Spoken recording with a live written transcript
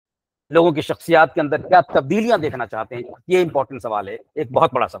लोगों की शख्सियात के अंदर क्या तब्दीलियां देखना चाहते हैं, ये इंपॉर्टेंट सवाल है, एक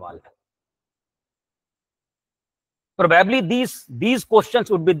बहुत बड़ा सवाल है। Probably these questions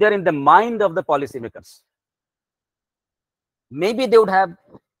would be there in the mind of the policymakers. Maybe they would have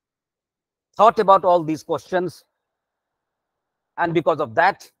thought about all these questions, and because of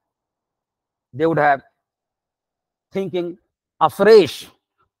that, they would have thinking afresh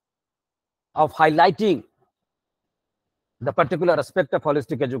of highlighting the particular aspect of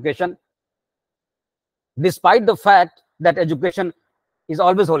holistic education, despite the fact that education is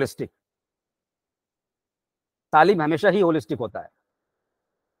always holistic. तालीम हमेशा ही holistic होता है।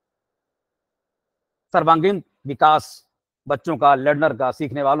 सर्वांगीण विकास बच्चों का, learner का,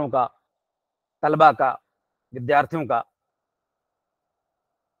 सीखने वालों का, तलबा का, विद्यार्थियों का,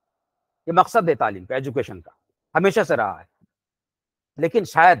 ये मकसद है तालीम का, एजुकेशन का, हमेशा से रहा है। लेकिन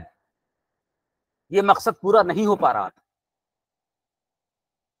शायद ये मकसद पूरा नहीं हो पा रहा था।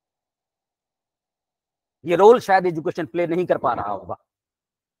 ये रोल शायद एजुकेशन प्ले नहीं कर पा रहा होगा।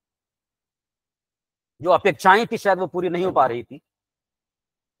 जो अपेक्षाएं थी शायद वो पूरी नहीं हो पा रही थी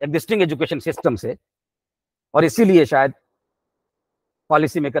एग्जिस्टिंग एजुकेशन सिस्टम से, और इसीलिए शायद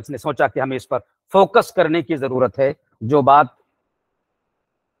पॉलिसी मेकर्स ने सोचा कि हमें इस पर फोकस करने की जरूरत है। जो बात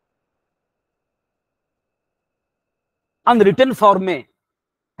अनरिटन फॉर्म में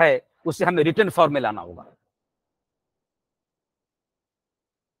है उसे हमें रिटन फॉर्म में लाना होगा।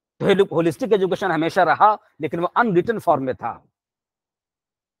 तो होलिस्टिक एजुकेशन हमेशा रहा, लेकिन वो अनरिटन फॉर्म में था।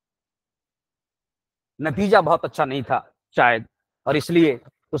 नतीजा बहुत अच्छा नहीं था शायद, और इसलिए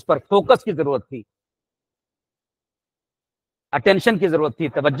उस पर फोकस की जरूरत थी, अटेंशन की जरूरत थी,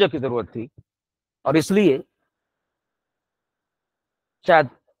 तवज्जो की जरूरत थी, और इसलिए शायद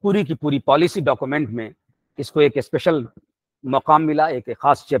पूरी की पूरी पॉलिसी डॉक्यूमेंट में इसको एक स्पेशल मकाम मिला, एक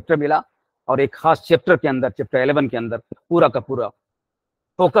खास चैप्टर मिला, और एक खास चैप्टर के अंदर, चैप्टर 11 के अंदर पूरा का पूरा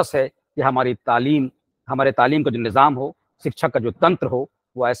फोकस है कि हमारे तालीम का जो निज़ाम हो, शिक्षा का जो तंत्र हो,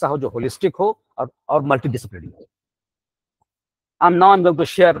 वो ऐसा हो जो होलिस्टिक हो और मल्टीडिसिप्लिनरी हो। Now I'm going to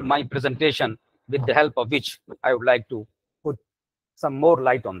share my presentation with the help of which I would like to put some more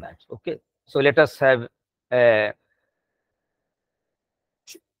light on that. Okay, so let us have a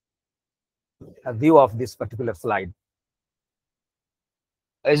view of this particular slide.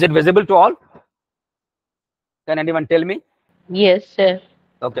 Is it visible to all? Can anyone tell me? Yes, sir.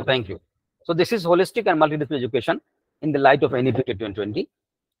 Okay, thank you. So this is holistic and multidisciplinary education in the light of NEP 2020,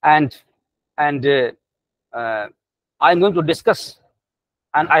 and I'm going to discuss,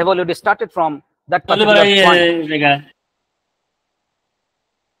 and I have already started from that particular point.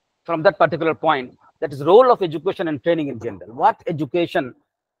 From that particular point, that is role of education and training in general. What education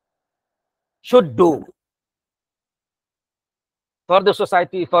should do for the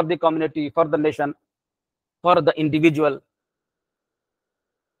society, for the community, for the nation, for the individual.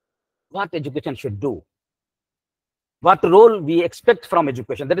 What education should do, what role we expect from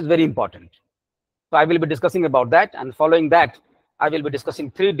education, that is very important. So I will be discussing about that, and following that I will be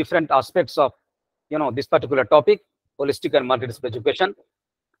discussing 3 different aspects of this particular topic: holistic and multidisciplinary education,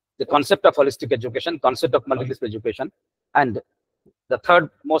 the concept of holistic education, concept of multidisciplinary education, and the third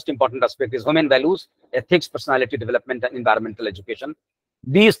most important aspect is human values, ethics, personality development, and environmental education.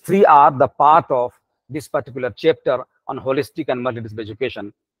 These 3 are the part of this particular chapter on holistic and multidisciplinary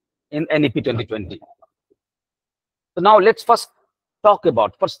education in NEP 2020. So now let's first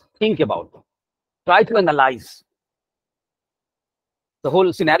think about, try to analyze the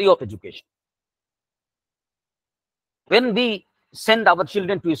whole scenario of education. When we send our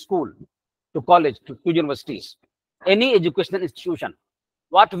children to school, to college, to universities, any educational institution,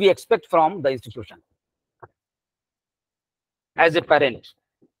 what we expect from the institution? As a parent,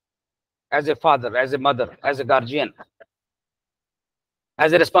 as a father, as a mother, as a guardian,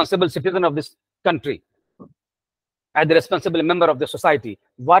 as a responsible citizen of this country, as a responsible member of the society,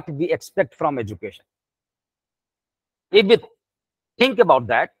 what we expect from education? If we think about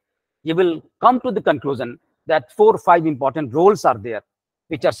that, you will come to the conclusion that 4 or 5 important roles are there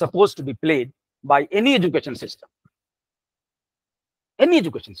which are supposed to be played by any education system. Any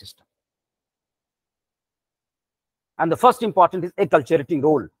education system. And the first important is acculturating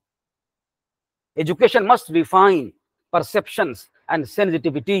role. Education must refine perceptions and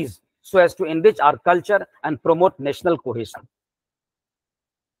sensitivities so as to enrich our culture and promote national cohesion.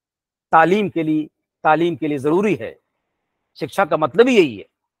 तालीम के लिए जरूरी है, शिक्षा का मतलब ही यही है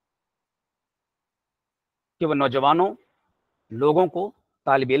कि वह नौजवानों, लोगों को,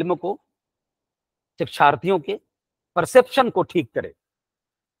 तालिब इल्म को, शिक्षार्थियों के परसेप्शन को ठीक करे,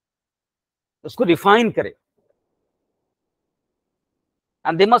 उसको रिफाइन करे,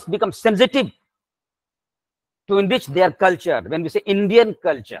 and they must become sensitive to enrich their culture. When we say Indian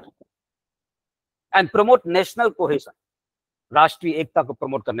culture, and promote national cohesion, राष्ट्रीय एकता को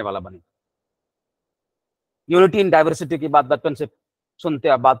प्रमोट करने वाला बने। यूनिटी इन डाइवर्सिटी की बात बचपन से सुनते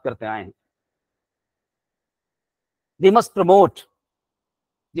और बात करते आए हैं। We must promote,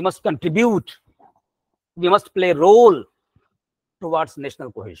 we must contribute, we must play role towards national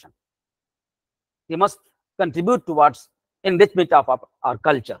cohesion, we must contribute towards enrichment of our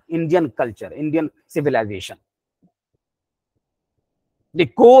culture, Indian civilization. The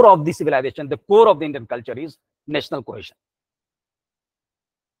core of the civilization, the core of the Indian culture is national cohesion.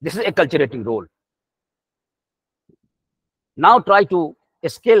 This is a cultivating role. Now try to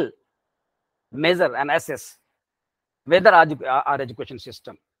scale, measure and assess whether our education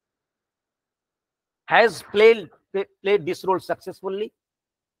system has played this role successfully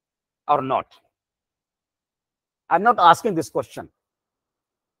or not. I'm not asking this question.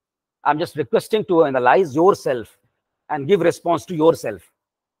 I'm just requesting to analyze yourself and give response to yourself.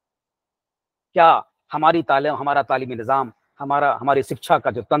 क्या हमारा तालीमी निज़ाम, हमारी शिक्षा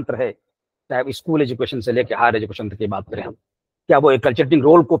का जो तंत्र है, चाहे स्कूल एजुकेशन से लेकर हायर एजुकेशन तक की बात करें हम, क्या वो एक कल्चरिंग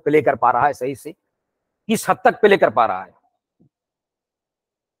रोल को प्ले कर पा रहा है सही से? किस हद तक प्ले कर पा रहा है?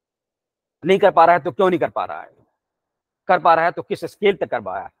 नहीं कर पा रहा है तो क्यों नहीं कर पा रहा है? कर पा रहा है तो किस स्केल पे कर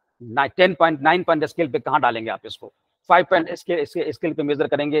पा रहा है? 10.9 पॉइंट स्केल पे कहाँ डालेंगे आप इसको? 5 पॉइंट स्केल पे मेजर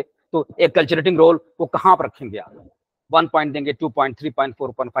करेंगे तो एक कल्चरेटिंग रोल को कहाँ पर रखेंगे आप? 1 पॉइंट देंगे, 2 point, 3 point,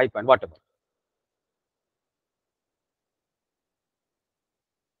 4 point, 5 point, what ever.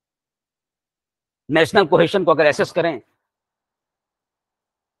 National cohesion को अगर एसेस करें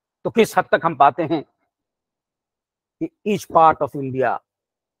तो किस हद तक हम पाते हैं कि each part of India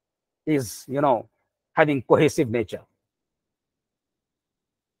is having cohesive nature.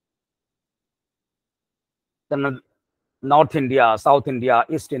 North India, South India,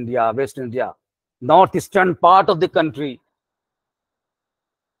 East India, West India, northeastern part of the country,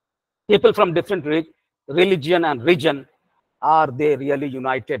 people from different religion and region, are they really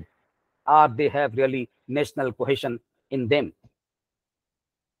united? Are they have really national cohesion in them?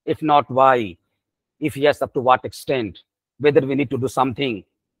 If not, why? If yes, up to what extent? Whether we need to do something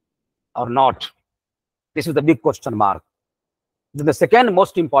or not? This is the big question mark. Then the second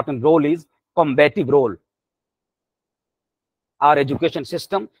most important role is combative role. Our education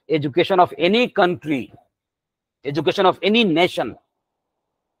system, education of any country, education of any nation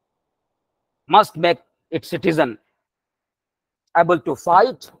must make its citizen able to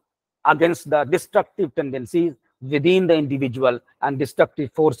fight against the destructive tendencies within the individual and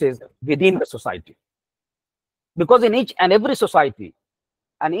destructive forces within the society. Because in each and every society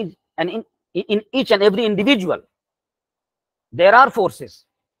and in each and every individual, there are forces.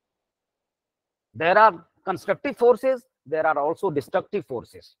 There are constructive forces, there are also destructive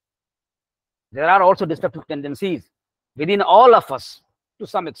forces. There are also destructive tendencies within all of us to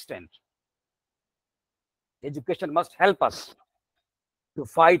some extent. Education must help us to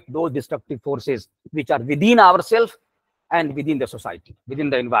fight those destructive forces which are within ourselves and within the society, within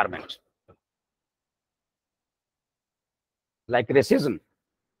the environment. Like racism,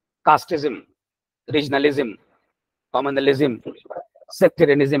 casteism, regionalism, communalism,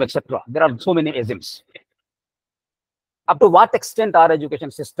 sectarianism, etc. There are so many isms. Up to what extent our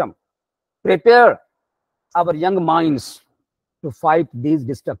education system prepare our young minds to fight these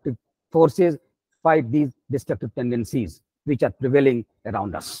destructive forces, fight these destructive tendencies which are prevailing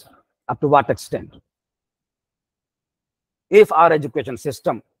around us? Up to what extent? If our education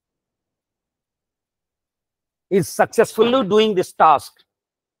system is successfully doing this task,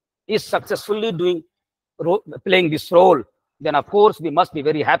 is successfully playing this role, then of course we must be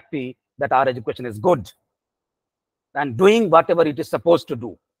very happy that our education is good and doing whatever it is supposed to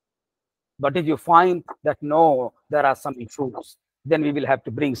do. But if you find that no, there are some issues, then we will have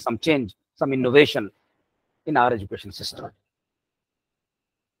to bring some change, some innovation in our education system.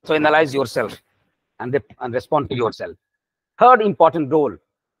 So analyze yourself and respond to yourself. Third important role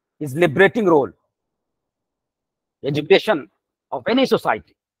is liberating role. Education of any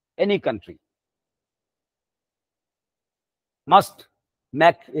society, any country, must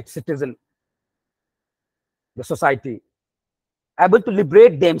make its citizen, the society, able to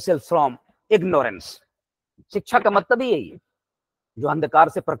liberate themselves from ignorance. शिक्षा का मतलब ही यही है, जो अंधकार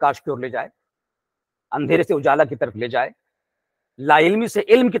से प्रकाश की ओर ले जाए, अंधेरे से उजाला की तरफ ले जाए, लाइल्मी से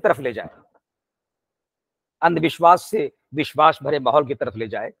इल्म की तरफ ले जाए, अंधविश्वास से विश्वास भरे माहौल की तरफ ले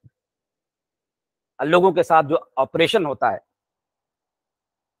जाए। लोगों के साथ जो ऑपरेशन होता है,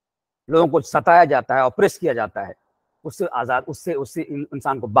 लोगों को सताया जाता है, ऑपरेस किया जाता है, उससे आजाद, उससे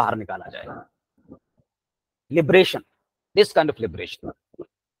इंसान को बाहर निकाला जाए। Liberation, this kind of liberation.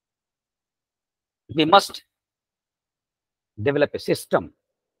 We must develop a system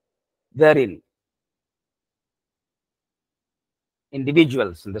wherein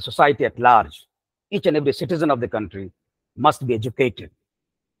individuals in the society at large, each and every citizen of the country must be educated.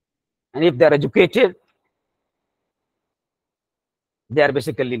 And if they are educated, they are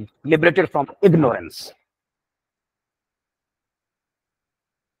basically liberated from ignorance.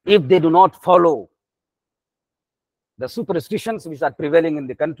 If they do not follow the superstitions which are prevailing in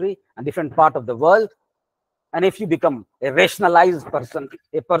the country and different part of the world, and if you become a rationalized person,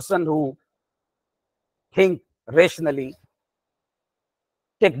 a person who think rationally,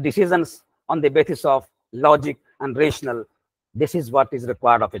 take decisions on the basis of logic and rational, this is what is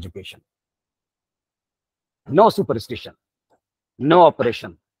required of education. No superstition, no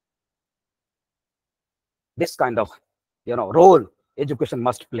operation. This kind of role education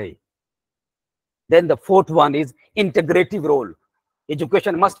must play. Then the fourth one is integrative role.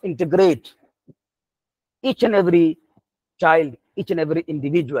 Education must integrate each and every child, each and every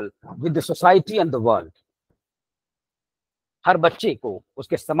individual with the society and the world. हर बच्चे को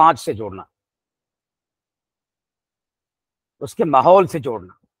उसके समाज से जोड़ना, उसके माहौल से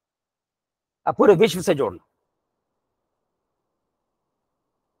जोड़ना, अब पूरे विश्व से जोड़ना.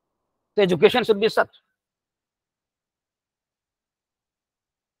 तो education should be such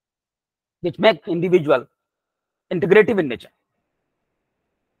which make individual integrative in nature.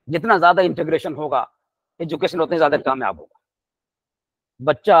 जितना ज्यादा इंटीग्रेशन होगा एजुकेशन उतने ज्यादा कामयाब होगा.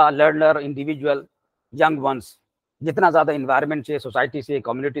 बच्चा, लर्नर, इंडिविजुअल, यंग वंस जितना ज्यादा इन्वायरमेंट से, सोसाइटी से,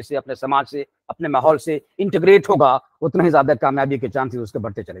 कम्युनिटी से, अपने समाज से, अपने माहौल से इंटीग्रेट होगा, उतना ही ज्यादा कामयाबी के चांसेस उसके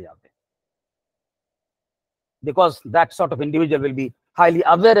बढ़ते चले जाते हैं. Because that sort of individual will be highly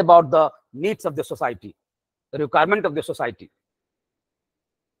aware about the needs of the society, the requirement of the society,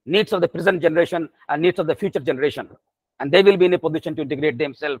 needs of the present generation and needs of the future generation, and they will be in a position to integrate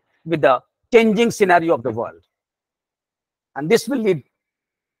themselves with the changing scenario of the world, and this will lead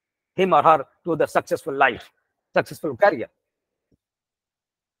him or her to the successful life, successful career.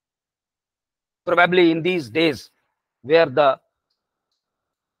 Probably in these days where the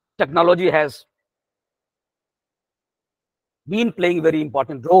technology has been playing very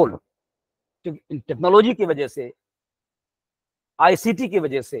important role, technology की वजह से, ICT की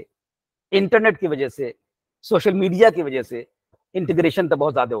वजह से, internet की वजह से, social media की वजह से इंटीग्रेशन तो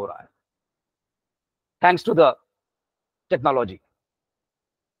बहुत ज्यादा हो रहा है, thanks to the technology.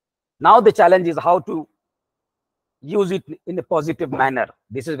 Now the challenge is how to use it in a positive manner.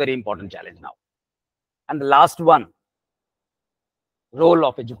 This is a very important challenge now. And the last one, role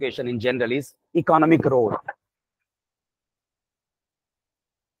of education in general, is economic role.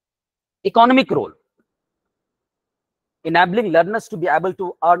 Economic role, enabling learners to be able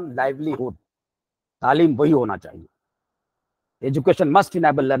to earn livelihood. तालीम वही होना चाहिए. Education must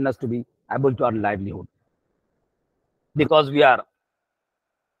enable learners to be able to earn livelihood. Because we are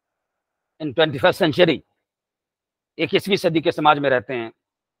in 21st century, 21वीं सदी के समाज में रहते हैं.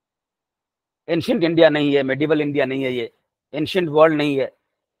 एंशिएंट इंडिया नहीं है, मेडिवल इंडिया नहीं है, ये एंशिएंट वर्ल्ड नहीं है,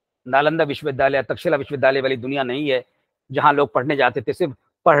 नालंदा विश्वविद्यालय, तक्षशिला विश्वविद्यालय वाली दुनिया नहीं है, जहां लोग पढ़ने जाते थे सिर्फ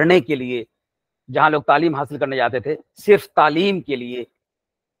पढ़ने के लिए, जहां लोग तालीम हासिल करने जाते थे सिर्फ तालीम के लिए,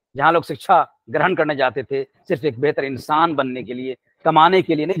 जहां लोग शिक्षा ग्रहण करने जाते थे सिर्फ एक बेहतर इंसान बनने के लिए, कमाने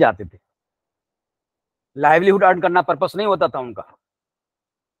के लिए नहीं जाते थे. लाइवलीहुड अर्न करना पर्पस नहीं होता था उनका.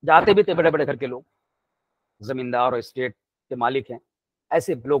 जाते भी थे बड़े बड़े घर के लोग, जमींदार और स्टेट के मालिक हैं,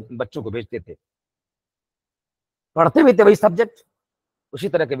 ऐसे लोग बच्चों को भेजते थे. पढ़ते भी थे वही सब्जेक्ट, उसी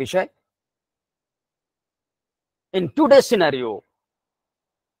तरह के विषय. In today scenario,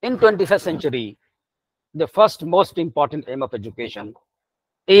 in 21st century, the first most important aim of education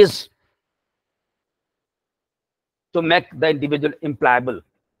is to make the individual employable.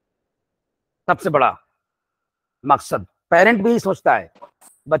 सबसे बड़ा मकसद. पेरेंट भी सोचता है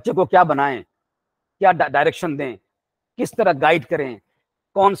बच्चे को क्या बनाएं, क्या डायरेक्शन दें, किस तरह गाइड करें,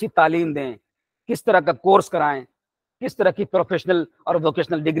 कौन सी तालीम दें, किस तरह का कोर्स कराएं, किस तरह की प्रोफेशनल और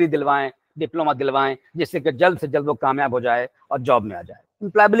वोकेशनल डिग्री दिलवाएं, डिप्लोमा दिलवाएं, जिससे कि जल्द से जल्द वो कामयाब हो जाए और जॉब में आ जाए.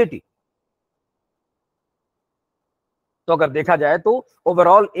 एम्प्लॉयबिलिटी. तो अगर देखा जाए तो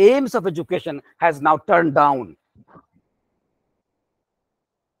overall AIIMS of education has now turn down.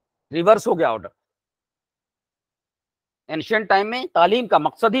 Reverse हो गया ऑर्डर. एंशिएंट टाइम में तालीम का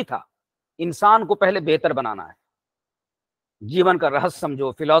मकसद ही था इंसान को पहले बेहतर बनाना है, जीवन का रहस्य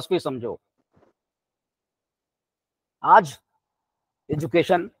समझो, फिलॉसफी समझो. आज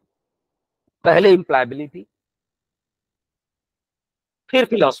एजुकेशन पहले एम्प्लॉयबिलिटी, फिर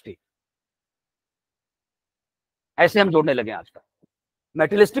फिलॉसफी, ऐसे हम जोड़ने लगे. आज का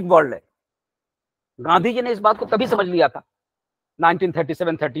मेटेरियलिस्टिक वर्ल्ड है. गांधी जी ने इस बात को तभी समझ लिया था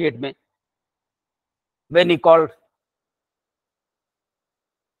 1937-38 में, when he called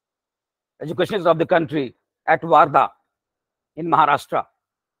educationists of the country at Warda in Maharashtra,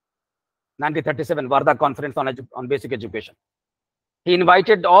 1937 Varda Conference on Basic Education. He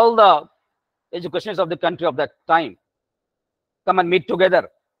invited all the educationists of the country of that time come and meet together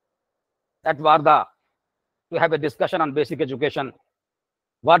at Varda to have a discussion on basic education.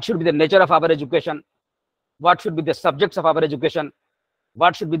 What should be the nature of our education? What should be the subjects of our education?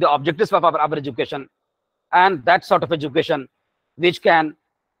 What should be the objectives of our education? And that sort of education which can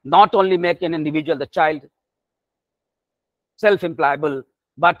not only make an individual, the child, self-employable,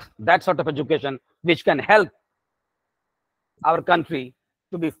 but that sort of education which can help our country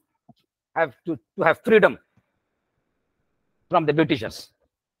to have freedom from the Britishers.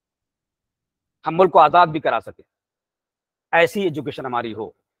 हम मुल्क को आजाद भी करा सके, ऐसी education हमारी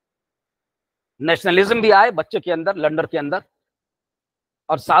हो। Nationalism भी आए बच्चे के अंदर, लर्नर के अंदर,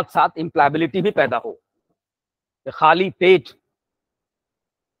 और साथ साथ एम्प्लॉयबिलिटी भी पैदा हो। खाली पेट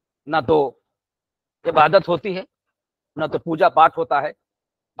ना तो इबादत होती है, ना तो पूजा पाठ होता है,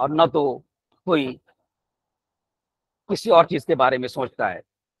 और ना तो कोई किसी और चीज के बारे में सोचता है।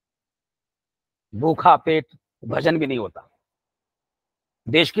 भूखा पेट भजन भी नहीं होता।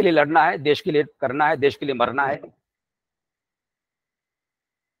 देश के लिए लड़ना है, देश के लिए करना है, देश के लिए मरना है,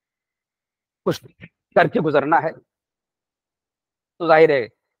 कुछ करके गुजरना है, तो जाहिर है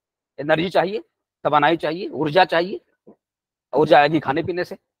एनर्जी चाहिए, तवानाई चाहिए, ऊर्जा चाहिए। ऊर्जा आएगी खाने पीने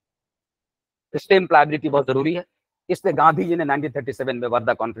से, इसलिए एम्प्लॉयबिलिटी बहुत जरूरी है। इसलिए गांधी जी ने 1937 में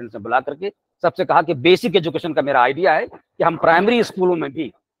वर्धा कॉन्फ्रेंस में बुला करके सबसे कहा कि बेसिक एजुकेशन का मेरा आइडिया है कि हम प्राइमरी स्कूलों में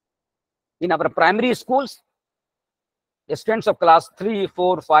भी, इन अवर primary schools, students of class 3,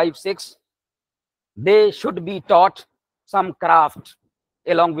 4, 5, 6, they should be taught some craft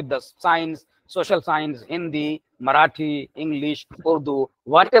along with the science, social science, Hindi, Marathi, English, Urdu,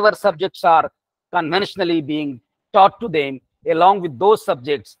 whatever subjects are conventionally being taught to them. Along with those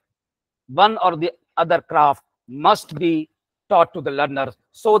subjects, one or the other craft must be taught to the learners,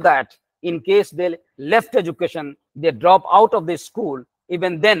 so that in case they left education, they drop out of the school,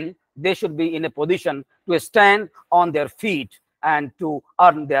 even then they should be in a position to stand on their feet and to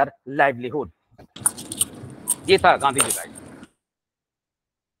earn their livelihood. ये था गांधी जी का,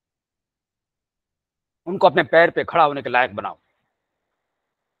 उनको अपने पैर पे खड़ा होने के लायक बनाओ।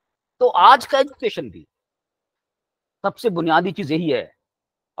 तो आज का एजुकेशन भी सबसे बुनियादी चीज यही है,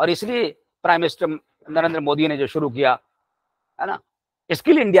 और इसलिए प्राइम मिनिस्टर नरेंद्र मोदी ने जो शुरू किया है ना,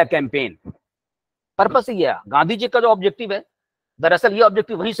 स्किल इंडिया कैंपेन, पर्पस ही है। गांधी जी का जो ऑब्जेक्टिव है, दरअसल ये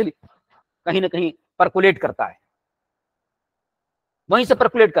ऑब्जेक्टिव वहीं से कहीं ना कहीं परकुलेट करता है, वहीं से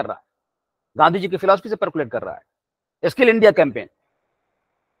परकुलेट कर रहा है, गांधी जी की फिलॉसफी से परकुलेट कर रहा है। Skill India campaign,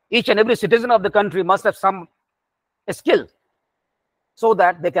 each and every citizen of the country must have some skill so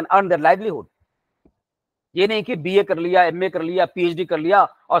that they can earn their livelihood. ये नहीं कि बीए कर लिया, एमए कर लिया, पीएचडी कर लिया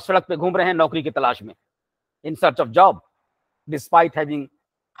और सड़क पे घूम रहे हैं नौकरी की तलाश में, in search of job, despite having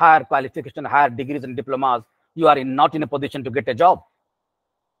higher qualification, higher degrees and diplomas, you are not in a position to get a job.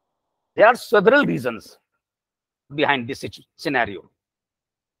 There are several reasons behind this scenario.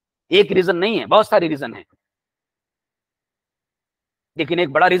 एक रीजन नहीं है, बहुत सारे रीजन हैं, लेकिन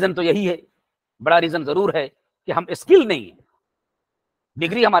एक बड़ा reason तो यही है, बड़ा रीजन जरूर है कि हम स्किल नहीं है।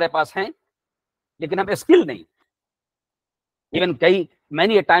 डिग्री हमारे पास है लेकिन हम स्किल नहीं। Even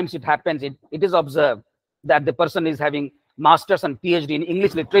many a times it happens, it is observed that the person is having masters and PhD in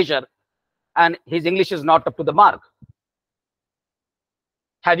English literature and his English is not up to the mark.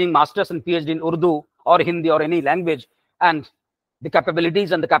 Having masters and PhD in Urdu or Hindi or any language, and the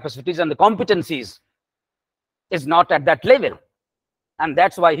capabilities and the capacities and the competencies is not at that level, and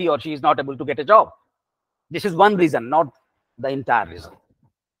that's why he or she is not able to get a job. This is one reason, not the entire reason.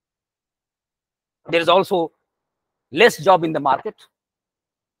 There is also less job in the market.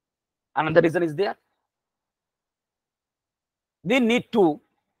 Another reason is there. We need to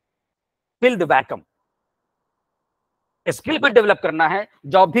fill the vacuum. Skill भी develop करना है,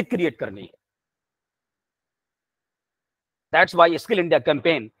 job भी create करनी है। That's why Skill India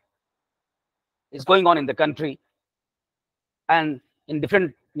campaign is going on in the country, and in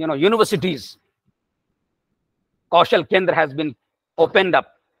different universities, Kaushal Kendra has been opened up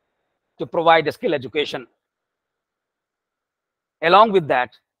to provide a skill education. Along with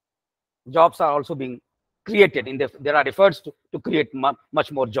that, jobs are also being created. There are efforts to create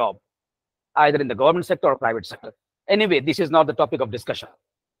much more job, either in the government sector or private sector. Anyway, this is not the topic of discussion.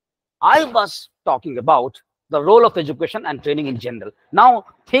 I was talking about the role of education and training in general. Now,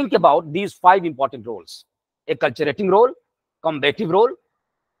 think about these 5 important roles: acculturating role, combative role,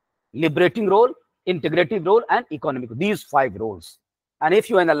 liberating role, integrative role, and economic. These 5 roles. And if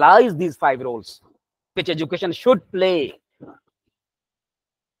you analyze these 5 roles, which education should play,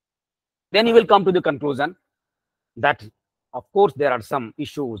 then you will come to the conclusion that Of course, there are some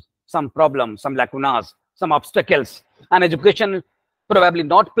issues, some problems, some lacunas, some obstacles, and education probably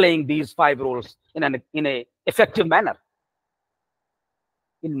not playing these 5 roles in a effective manner.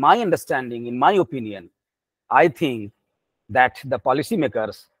 In my understanding, in my opinion, I think that the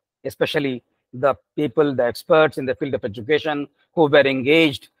policymakers, especially the people, the experts in the field of education who were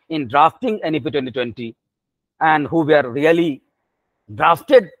engaged in drafting NEP 2020 and who were really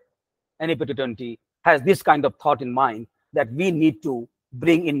drafted NEP 2020, has this kind of thought in mind that we need to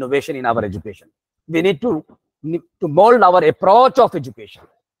bring innovation in our education. We need to mold our approach of education.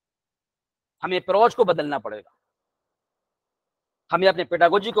 हमें approach को बदलना पड़ेगा, हमें अपने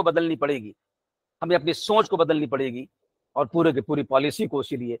pedagogy को बदलनी पड़ेगी, हमें अपनी सोच को बदलनी पड़ेगी और पूरे की पूरी पॉलिसी को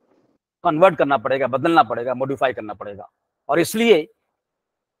इसीलिए कन्वर्ट करना पड़ेगा, बदलना पड़ेगा, मॉडिफाई करना पड़ेगा। और इसलिए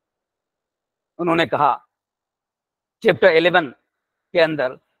उन्होंने कहा चैप्टर 11 के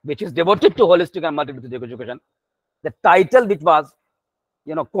अंदर, which is devoted to holistic and multidisciplinary education, the title which was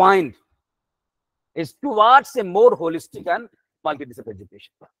coined is towards a more holistic and multidisciplinary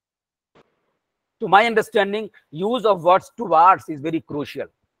education. To my understanding, use of words towards is very crucial.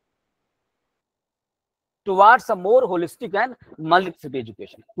 Towards a more holistic and multidisciplinary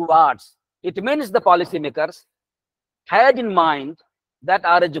education. Towards. It means the policymakers had in mind that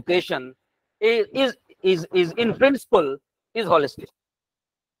our education is in principle is holistic.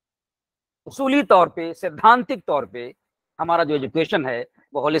 उसूली तौर पे, सैद्धांतिक तौर पे हमारा जो education है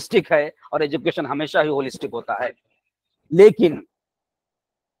वो holistic है और एजुकेशन हमेशा ही होलिस्टिक होता है। लेकिन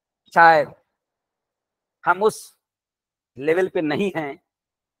शायद हम उस लेवल पे नहीं हैं,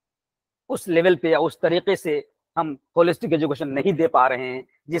 उस लेवल पे या उस तरीके से हम होलिस्टिक एजुकेशन नहीं दे पा रहे हैं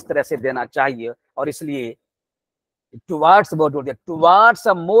जिस तरह से देना चाहिए, और इसलिए towards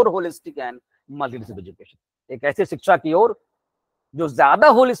a more holistic and multidisciplinary education, एक ऐसी शिक्षा की ओर जो ज्यादा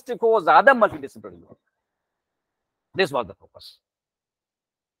होलिस्टिक हो, ज्यादा मल्टीडिसिप्लिनरी हो। This was the focus.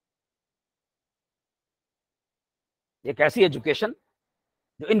 एक ऐसी एजुकेशन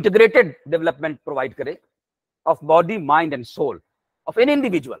जो इंटीग्रेटेड डेवलपमेंट प्रोवाइड करे of body, mind and soul of any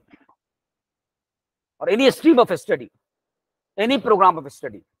individual or any stream of study, any program of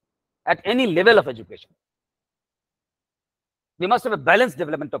study, at any level of education. We must have a balanced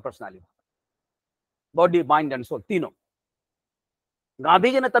development of personality, body, mind and soul, तीनों।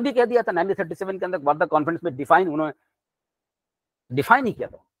 गांधी जी ने तभी कह दिया था 1937 के अंदर Wardha conference में उन्होंने डिफाइन ही किया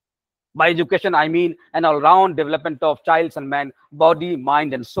था, by education I mean an all-round development of child and man, body,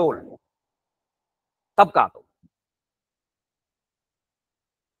 mind and soul। तब कहा तो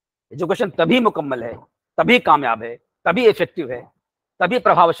एजुकेशन तभी मुकम्मल है, तभी कामयाब है, तभी इफेक्टिव है, तभी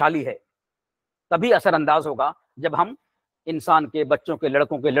प्रभावशाली है, तभी असरअंदाज होगा जब हम इंसान के, बच्चों के,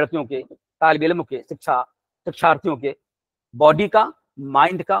 लड़कों के, लड़कियों के, तालिब इल्म के, शिक्षार्थियों के बॉडी का,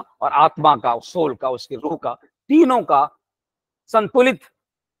 माइंड का और आत्मा का, सोल का, उसकी रूह का, तीनों का संतुलित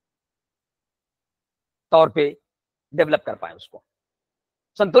तौर पे डेवलप कर पाए, उसको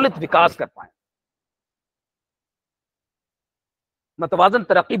संतुलित विकास कर पाए, मतवाजन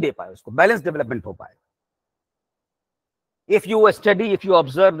तरक्की दे पाए, उसको बैलेंस डेवलपमेंट हो पाए। If you study, if you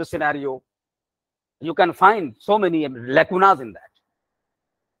observe the scenario, you can find so many lacunas in that.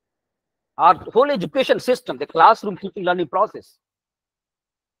 Our whole education system, the classroom teaching learning process,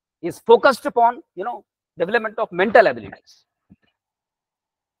 is focused upon, development of mental abilities.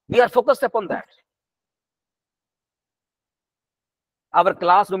 We are focused upon that. Our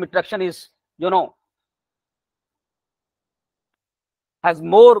classroom interaction is, has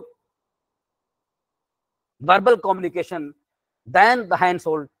more verbal communication than the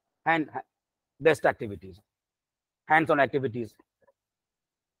hands-based activities, hands-on activities,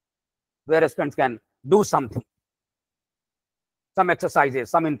 where students can do something, some exercises,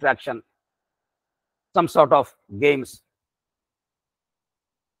 some interaction, some sort of games.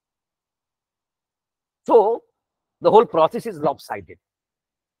 So the whole process is lopsided.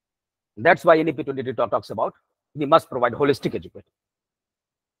 That's why NEP 2020 talks about we must provide holistic education.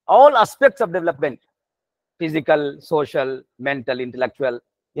 All aspects of development, physical, social, mental, intellectual,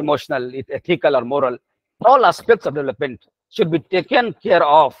 emotional, ethical or moral, all aspects of development should be taken care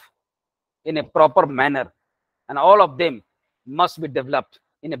of in a proper manner, and all of them must be developed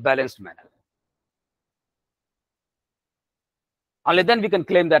in a balanced manner. Only then we can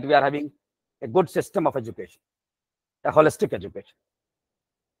claim that we are having a good system of education, a holistic education.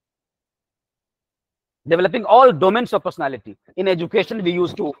 Developing all domains of personality. In education, we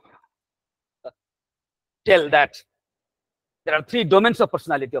used to tell that there are 3 domains of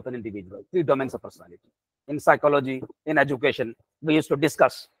personality of an individual, 3 domains of personality. In psychology, in education, we used to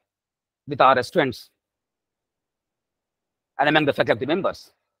discuss with our students and among the faculty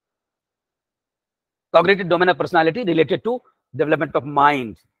members. Cognitive domain of personality related to development of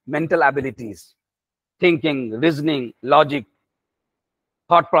mind, mental abilities, thinking, reasoning, logic,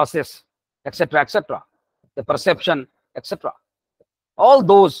 thought process, etc., etc., the perception, etc. All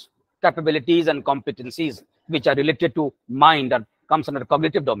those capabilities and competencies which are related to mind and comes under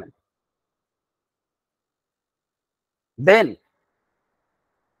cognitive domain. Then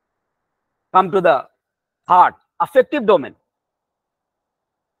come to the heart, affective domain,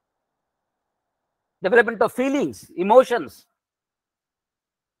 development of feelings, emotions,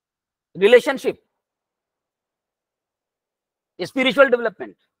 relationship, spiritual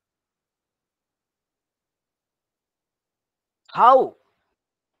development. How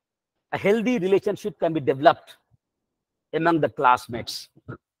a healthy relationship can be developed among the classmates,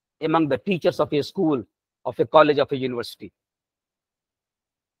 among the teachers of a school, of a college, of a university,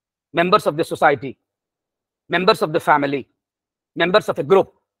 members of the society, members of the family, members of a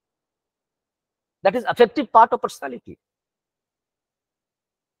group. That is affective part of personality.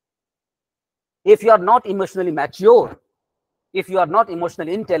 If you are not emotionally mature, if you are not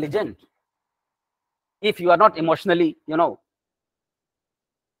emotionally intelligent, if you are not emotionally,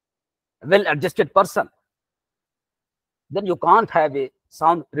 well-adjusted person, then you can't have a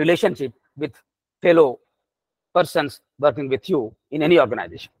sound relationship with fellow persons working with you in any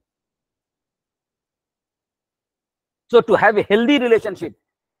organization. So to have a healthy relationship,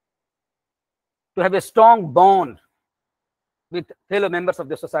 to have a strong bond with fellow members of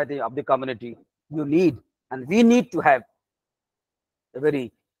the society, of the community, you need, and we need to have a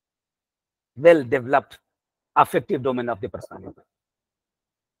very well-developed affective domain of the personality.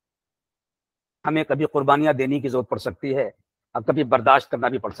 हमें कभी कुर्बानियां देने की जरूरत पड़ सकती है और कभी बर्दाश्त करना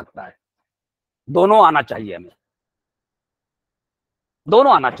भी पड़ सकता है. दोनों आना चाहिए हमें,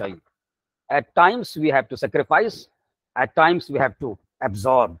 दोनों आना चाहिए. At times we have to sacrifice, at times we have to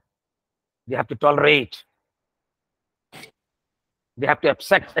absorb, we have to tolerate, we have to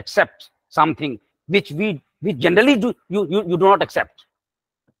accept something which we generally do you do not accept,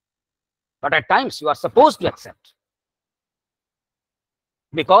 but at times you are supposed to accept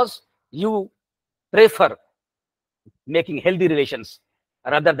because you prefer making healthy relations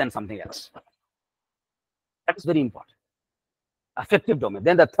rather than something else. That is very important. Affective domain.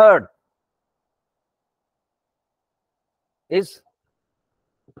 Then the third is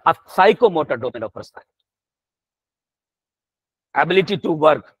a psychomotor domain of personality. Ability to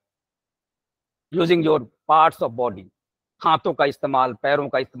work using your parts of body. हाथों का इस्तेमाल, पैरों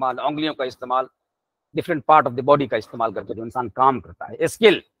का इस्तेमाल, उंगलियों का इस्तेमाल, different part of the body का इस्तेमाल करके जो इंसान काम करता है.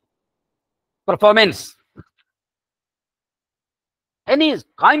 Skill, performance, any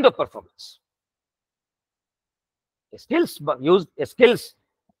kind of performance. Skills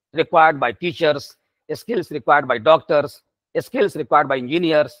required by teachers, skills required by doctors, skills required by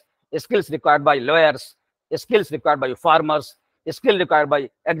engineers, skills required by lawyers, skills required by farmers, skills required by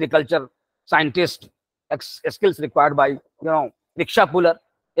agriculture scientists, skills required by rickshaw puller,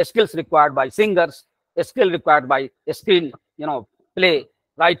 skills required by singers, skill required by screen play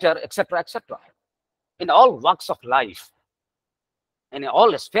writer, etc., etc. In all walks of life, and in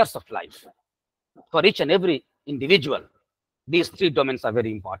all spheres of life, for each and every individual, these three domains are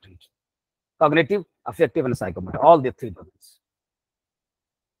very important: cognitive, affective, and psychomotor. All the three domains.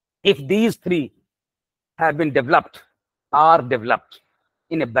 If these three have been developed, are developed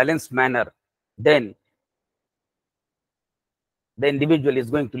in a balanced manner, then the individual is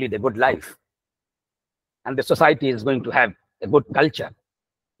going to lead a good life, and the society is going to have a good culture,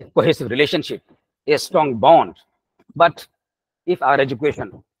 a cohesive relationship, a strong bond. But if our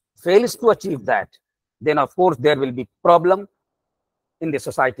education fails to achieve that, then of course there will be problem in the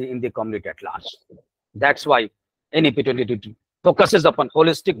society, in the community at large. That's why NEP 2022 focuses upon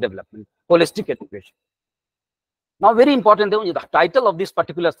holistic development, holistic education. Now, very important, the title of this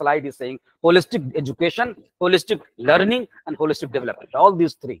particular slide is saying holistic education, holistic learning, and holistic development. All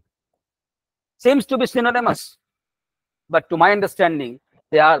these three seems to be synonymous, but to my understanding,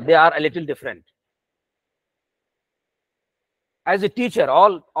 they are a little different. As a teacher,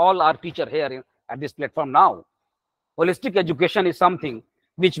 all our teacher here at this platform now, holistic education is something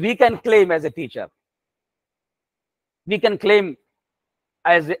which we can claim as a teacher. We can claim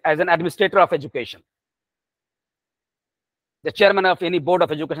as an administrator of education. The chairman of any board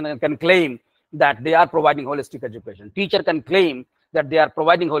of education can claim that they are providing holistic education. Teacher can claim that they are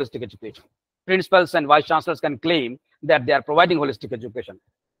providing holistic education. Principals and vice chancellors can claim that they are providing holistic education,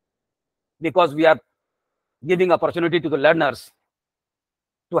 because we are giving opportunity to the learners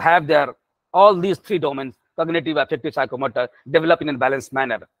to have their all these three domains, cognitive, affective, psychomotor, develop in a balanced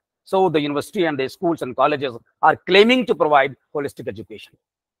manner. So the university and the schools and colleges are claiming to provide holistic education.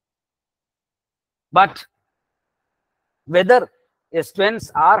 but whether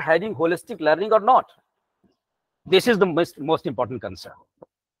students are having holistic learning or not, this is the most important concern.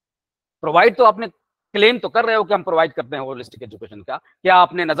 Provide तो आपने claim तो कर रहे हो कि हम provide करते हैं होलिस्टिक एजुकेशन का, क्या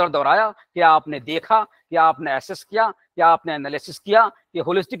आपने नजर दौड़ाया, क्या आपने देखा, क्या आपने एसेस किया, क्या आपने एनालिसिस किया कि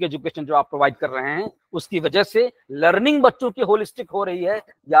होलिस्टिक एजुकेशन जो आप प्रोवाइड कर रहे हैं उसकी वजह से लर्निंग बच्चों की होलिस्टिक हो रही है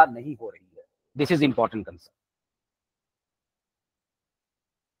या नहीं हो रही है? This is important concern.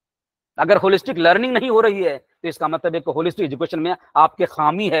 अगर होलिस्टिक लर्निंग नहीं हो रही है तो इसका मतलब है कि होलिस्टिक एजुकेशन में आपके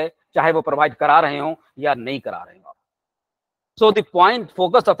खामी है, चाहे वो प्रोवाइड करा रहे हो या नहीं करा रहे हो। So the point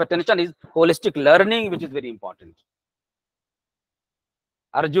focus of attention is holistic learning, which is very important.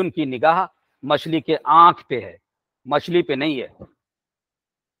 Arjun की निगाह मछली के आंख पे है, मछली पे नहीं है।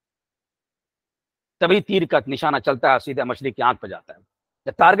 तभी तीर का निशाना चलता है, सीधा मछली की आंख पे जाता है।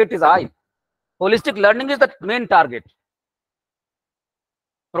 The target is high. Holistic learning is the main target.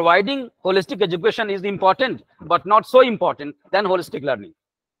 Providing holistic education is important, but not so important than holistic learning.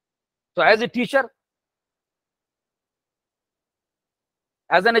 So as a teacher,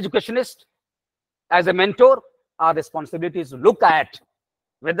 as an educationist, as a mentor, our responsibility is to look at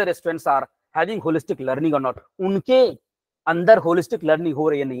whether students are having holistic learning or not. उनके अंदर holistic learning हो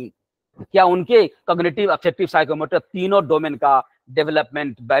रही है नहीं, क्या उनके cognitive, affective, psychomotor तीनों domain का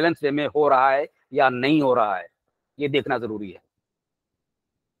डेवलपमेंट बैलेंस वे में हो रहा है या नहीं हो रहा है, ये देखना जरूरी है।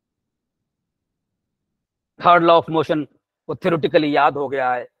 थर्ड लॉ ऑफ मोशन को थ्योरेटिकली याद हो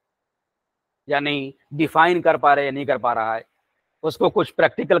गया है या नहीं, डिफाइन कर पा रहे या नहीं कर पा रहा है, उसको कुछ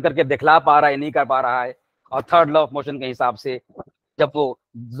प्रैक्टिकल करके दिखला पा रहा है नहीं कर पा रहा है, और थर्ड लॉ ऑफ मोशन के हिसाब से जब वो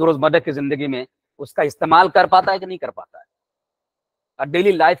रोजमर्रा की जिंदगी में उसका इस्तेमाल कर पाता है कि नहीं कर पाता है, और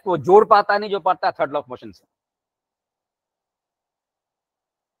डेली लाइफ को जोड़ पाता है नहीं जोड़ पाता है थर्ड लॉ ऑफ मोशन से।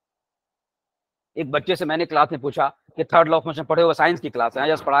 एक बच्चे से मैंने क्लास में पूछा कि थर्ड लॉ ऑफ मोशन पढ़े हुए, साइंस की क्लास है,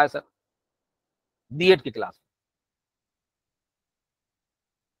 यस पढ़ा है सर, बीएड की क्लास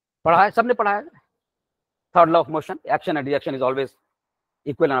पढ़ा है, सबने पढ़ा है। Third law of motion, action and reaction is always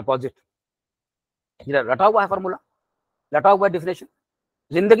equal and opposite, रटा हुआ है फॉर्मूला, रटा हुआ है डिफिनेशन।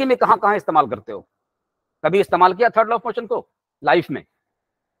 जिंदगी में कहां कहां इस्तेमाल करते हो, कभी इस्तेमाल किया थर्ड लॉ ऑफ मोशन को लाइफ में?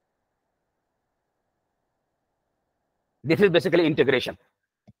 This is basically integration,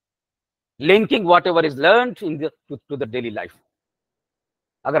 linking what ever is learn in to the daily life.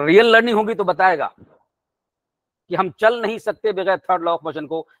 अगर रियल लर्निंग होगी तो बताएगा कि हम चल नहीं सकते बगैर थर्ड लॉ ऑफ मोशन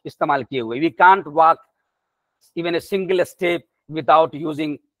को इस्तेमाल किए हुए। We can't walk even a single step without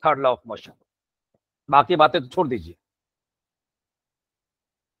using third law of motion. बाकी बातें तो छोड़ दीजिए।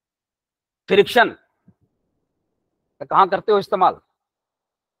 फ्रिक्शन कहां करते हो इस्तेमाल?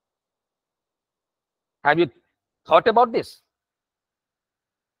 Have you thought about this?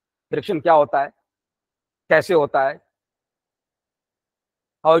 Friction क्या होता है, कैसे होता है,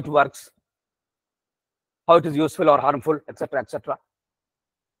 how it works, how it is useful or harmful, etc., etc.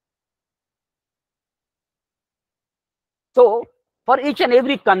 So for each and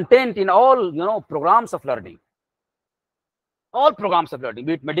every content in all programs of learning, all programs of learning,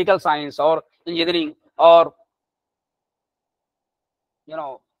 be it medical science or engineering or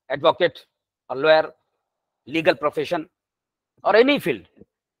advocate or lawyer, legal profession, or any field,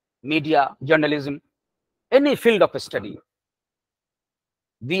 media, journalism, any field of study,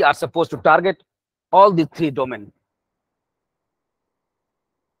 we are supposed to target all these three domains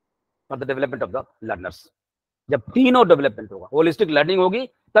for the development of the learners. जब तीनों development होगा, holistic learning होगी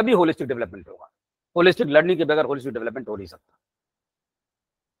तभी holistic development होगा। Holistic learning के बगैर holistic development हो नहीं सकता।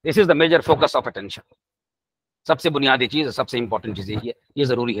 This is the major focus of attention. सबसे बुनियादी चीज, सबसे इंपॉर्टेंट चीज यही है, ये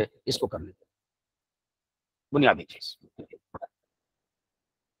जरूरी है इसको करने, बुनियादी चीज।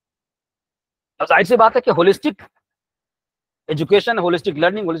 अब जाहिर सी बात है कि holistic education, holistic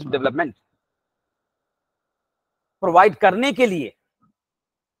learning, holistic development provide करने के लिए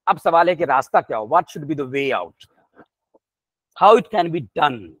अब सवाल है कि रास्ता क्या हो, what should be the way out, how it can be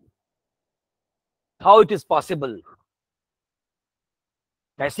done, how it is possible,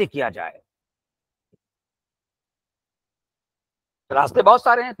 कैसे किया जाए। रास्ते बहुत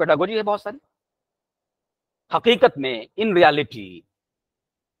सारे हैं, पेडागोजी है बहुत सारी। हकीकत में इन रियलिटी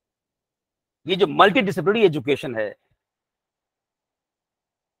ये जो मल्टी डिसिप्लिनरी एजुकेशन है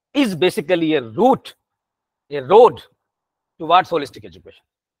is basically A root, A road towards holistic education.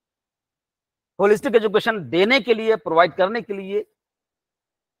 Holistic education देने के लिए, प्रोवाइड करने के लिए,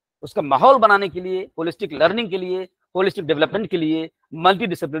 उसका माहौल बनाने के लिए, होलिस्टिक लर्निंग के लिए, होलिस्टिक डेवलपमेंट के लिए मल्टी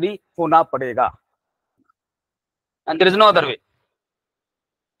डिसिप्लिनरी होना पड़ेगा, and there is no other way.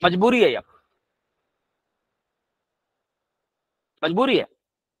 मजबूरी है, अब मजबूरी है,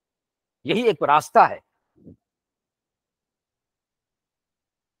 यही एक रास्ता है।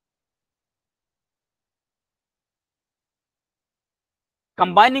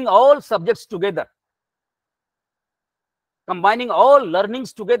 combining all subjects together, combining all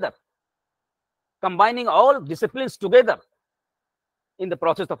learnings together, combining all disciplines together in the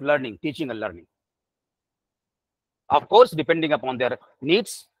process of learning, teaching and learning. Of course, depending upon their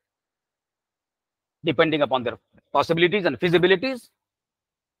needs, depending upon their possibilities and feasibilities,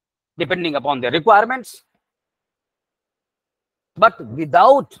 depending upon their requirements, but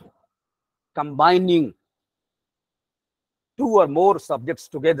without combining two or more subjects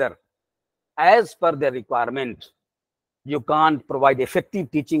together as per their requirement, you can't provide effective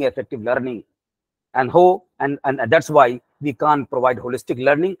teaching, effective learning. And that's why we can't provide holistic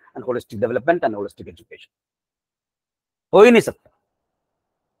learning and holistic development and holistic education. हो ही नहीं सकता.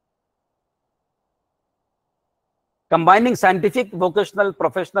 Combining scientific, vocational,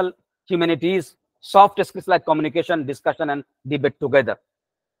 professional, humanities, soft skills like communication, discussion, and debate together.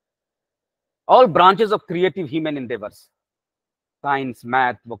 All branches of creative human endeavors, science,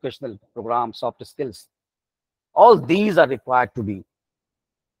 math, vocational programs, soft skills, all these are required to be,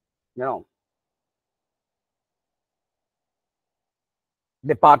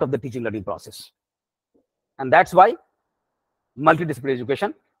 the part of the teaching learning process. And that's why multidisciplinary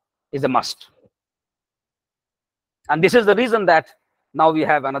education is a must. And this is the reason that now we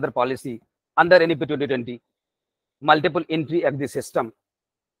have another policy under NEP 2020, multiple entry exit system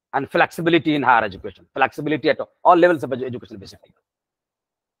and flexibility in higher education, flexibility at all levels of education basically.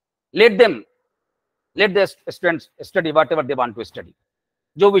 Let the students study whatever they want to study.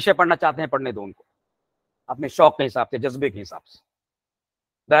 जो विषय पढ़ना चाहते हैं पढ़ने दो उनको, अपने शौक के हिसाब से, जज्बे के हिसाब से.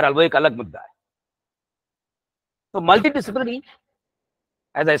 बहरहाल वो एक अलग मुद्दा है. So multidisciplinary,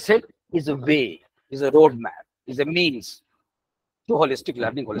 as I said, is a way, is a roadmap, is a means to holistic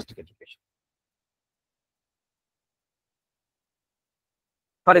learning, holistic education.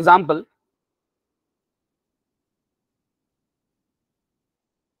 For example,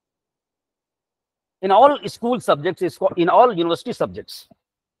 in all school subjects, in all university subjects,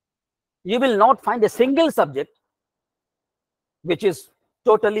 you will not find a single subject which is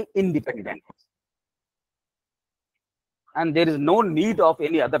totally independent. And there is no need of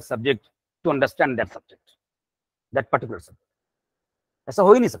any other subject to understand that subject, that particular subject. ऐसा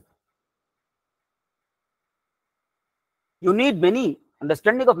हो ही नहीं सकता. You need many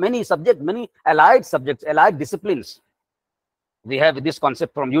understanding of many subjects, many allied subjects, allied disciplines. We have this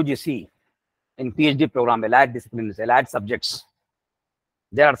concept from UGC in PhD program, allied disciplines, allied subjects.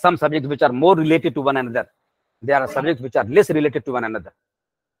 There are some subjects which are more related to one another. There are subjects which are less related to one another.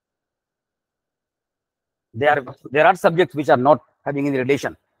 There are subjects which are not having any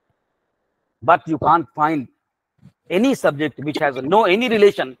relation. But you can't find any subject which has any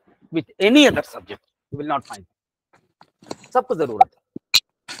relation with any other subject. You will not find. सबको जरूरत है.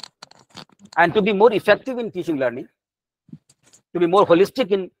 And to be more effective in teaching learning, to be more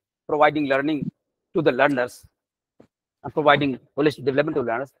holistic in providing learning to the learners and providing holistic development to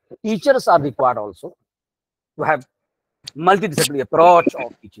learners, teachers are required also to have multidisciplinary approach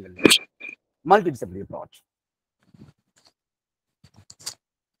of teaching and learning. Multidisciplinary approach.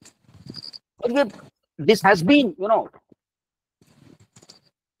 This has been,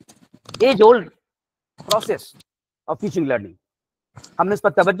 age-old process of teaching learning. हमने इस पर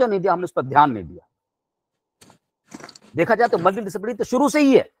तवज्जो नहीं दिया, हमने इस पर ध्यान नहीं दिया. देखा जाए तो मल्टीडिसिप्लिनरी तो शुरू से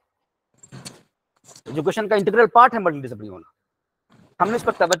ही है. एजुकेशन का इंटीग्रल पार्ट है मल्टीडिसिप्लिनरी होना. हमने इस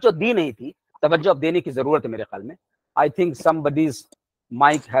पर तवज्जो दी नहीं थी. तवज्जो अब देने की जरूरत है मेरे ख्याल में. I think somebody's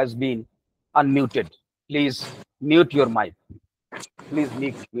mic has been unmuted. Please mute your mic. Please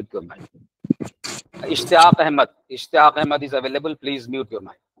mute your mic. Ishtiyaq Ahmad is available. Please mute your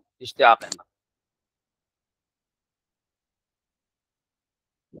mic. Ishtiyaq Ahmad.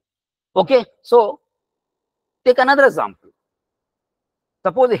 Okay, so take another example.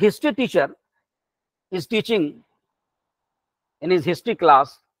 Suppose a history teacher is teaching in his history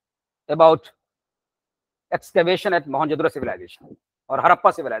class about excavation at Mohenjo-daro civilization or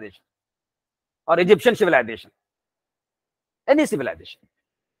Harappa civilization or Egyptian civilization, any civilization.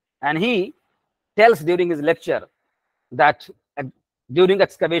 And he tells during his lecture that during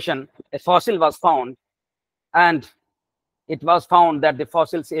excavation, a fossil was found, and it was found that the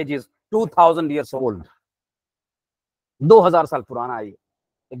fossil's age is 2000 years old. 2000 साल पुराना है.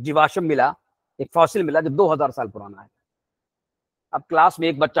 एक जीवाश्म मिला, एक fossil मिला जो 2000 साल पुराना है. अब क्लास में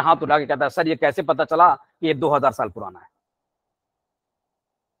एक बच्चा हाथ उठा के कहता है, सर ये कैसे पता चला कि ये 2000 साल पुराना है?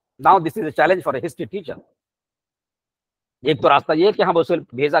 Now this is a challenge for a history teacher. एक तो रास्ता ये कि हम उसे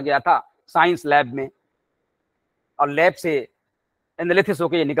भेजा गया था साइंस लैब में और लैब से एनालिसिस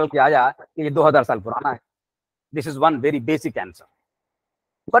होकर ये निकल के आया कि ये 2000 साल पुराना है. This is one very basic answer.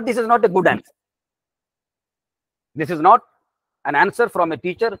 But this is not a good answer. This is not an answer from a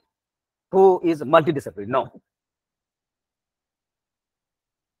teacher who is multidisciplinary. No.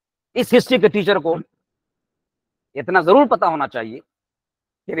 इस हिस्ट्री के टीचर को इतना जरूर पता होना चाहिए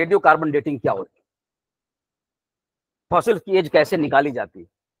कि रेडियो कार्बन डेटिंग क्या होती है, फॉसिल की एज कैसे निकाली जाती है,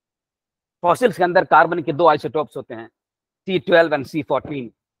 फॉसिल्स के अंदर कार्बन के 2 आइसोटोप्स होते हैं, C12 एंड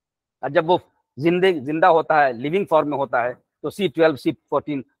C14, और जब वो जिंदा होता है, लिविंग फॉर्म में होता है, तो C12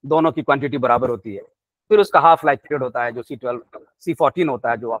 C14 दोनों की क्वांटिटी बराबर होती है। फिर उसका हाफ लाइफ पीरियड होता है जो C12 C14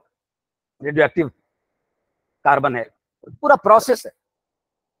 होता है, जो रेडियो एक्टिव कार्बन है। पूरा प्रोसेस है।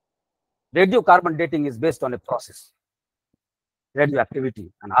 Radio carbon dating is based on a process, radioactivity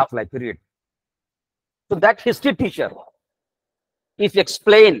and half-life period. So that history teacher, if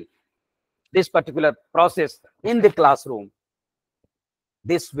explain this particular process in the classroom,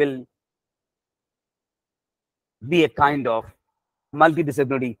 this will be a kind of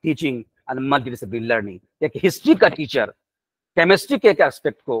multidisciplinary teaching and multidisciplinary learning. एक history का teacher chemistry के एक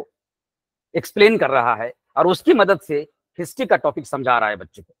aspect को explain कर रहा है और उसकी मदद से हिस्ट्री का टॉपिक समझा रहा है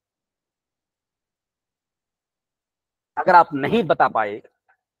बच्चे को। अगर आप नहीं बता पाए,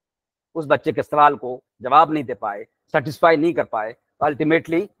 उस बच्चे के सवाल को जवाब नहीं दे पाए, सेटिस्फाई नहीं कर पाए, तो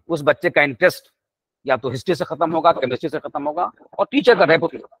अल्टीमेटली उस बच्चे का इंटरेस्ट या तो हिस्ट्री से खत्म होगा, केमिस्ट्री से खत्म होगा, और टीचर का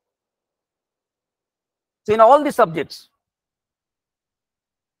reputation. So in all the subjects,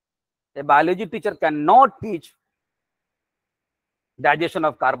 a biology teacher cannot teach digestion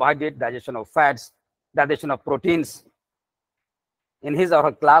of carbohydrate, digestion of fats, digestion of proteins in his or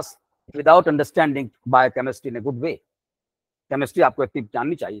her class without understanding biochemistry in a good way. Chemistry आपको active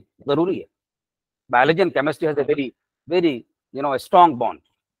जाननी चाहिए, जरूरी है। Biology and chemistry has a very a strong bond.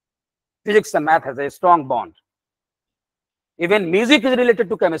 Physics and math has a strong bond. Even music is related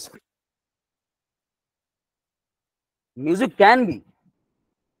to chemistry. Music can be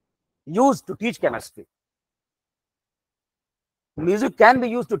used to teach chemistry. Music can be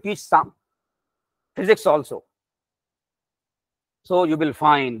used to teach some physics also. So you will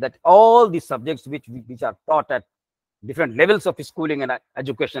find that all the subjects which are taught at different levels of schooling and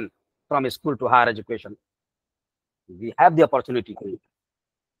education, from school to higher education, we have the opportunity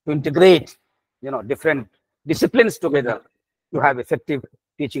to integrate different disciplines together to have effective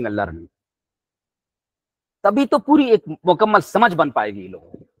teaching and learning. तभी तो पूरी एक मुकम्मल समझ बन पाएगी लोगों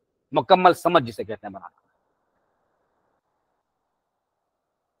को, मुकम्मल समझ जिसे कहते हैं बनाना।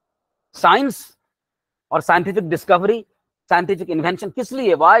 साइंस और साइंटिफिक डिस्कवरी, साइंटिफिक इन्वेंशन किस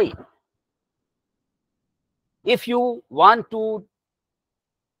लिए? Y? If you want to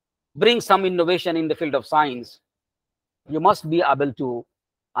bring some innovation in the field of science, you must be able to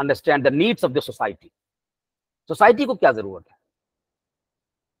understand the needs of the society. Society को क्या जरूरत है?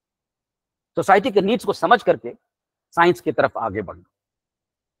 सोसाइटी के needs को समझ करके साइंस की तरफ आगे बढ़ना।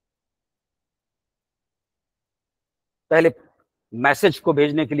 पहले मैसेज को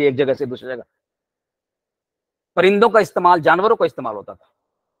भेजने के लिए एक जगह से दूसरी जगह परिंदों का इस्तेमाल, जानवरों का इस्तेमाल होता था।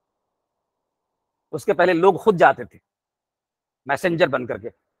 उसके पहले लोग खुद जाते थे मैसेंजर बन करके,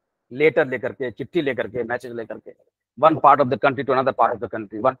 लेटर लेकर के, चिट्ठी लेकर के, मैसेज लेकर के, one part of the country to another part of the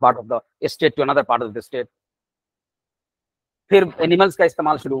country, one part of the state to another part of the state. फिर एनिमल्स का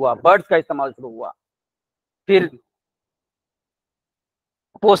इस्तेमाल शुरू हुआ, बर्ड्स का इस्तेमाल शुरू हुआ, फिर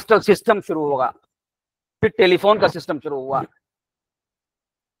पोस्टल सिस्टम शुरू होगा, फिर टेलीफोन का सिस्टम शुरू हुआ।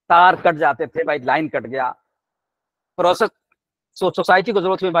 तार कट जाते थे भाई, लाइन कट गया, प्रोसेस। सोसाइटी को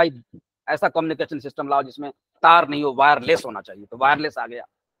जरूरत हुई भाई ऐसा कम्युनिकेशन सिस्टम लाओ जिसमें तार नहीं हो, वायरलेस होना चाहिए, तो वायरलेस आ गया।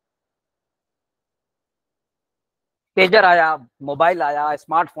 पेजर आया, मोबाइल आया,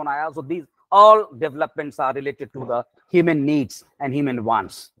 स्मार्टफोन आया। So these all developments are related to the human needs and human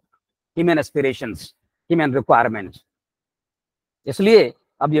wants, human aspirations, human requirements. इसलिए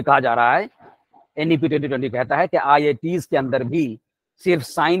अब ये कहा जा रहा है, NEP 2020 कहता है कि IITs के अंदर भी सिर्फ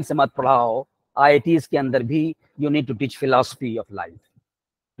साइंस मत पढ़ाओ, IITs के अंदर भी you need to teach philosophy of life,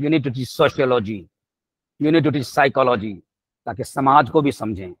 you need to teach sociology, you need to teach psychology, ताकि समाज को भी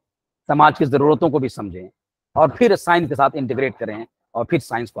समझें, समाज की जरूरतों को भी समझें, और फिर साइंस के साथ इंटीग्रेट करें, और फिर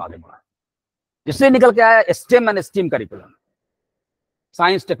साइंस को आगे बढ़ाएं। जिससे निकल के आया STEM and STEAM curriculum,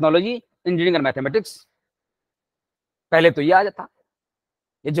 science, technology, engineering and mathematics. पहले तो ये आ जाता,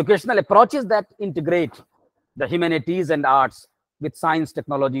 educational approaches that integrate the humanities and arts with science,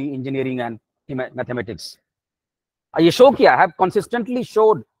 technology, engineering and mathematics. ये शो किया है, consistently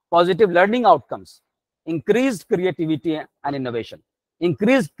showed positive learning outcomes, increased creativity and innovation,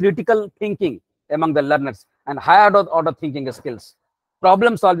 increased critical thinking among the learners, and higher order thinking skills,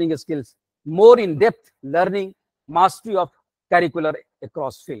 problem solving skills, more in-depth learning, mastery of curricular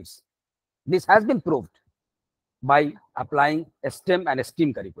across fields. This has been proved by applying STEM and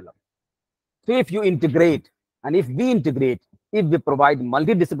STEAM curriculum. So if you integrate, and if we integrate if we provide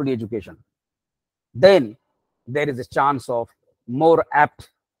multidisciplinary education, then there is a chance of more apt,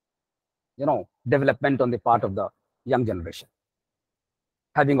 development on the part of the young generation,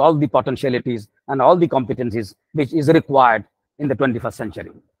 having all the potentialities and all the competencies which is required in the 21st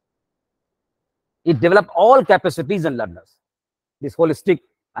century. It develops all capacities in learners, this holistic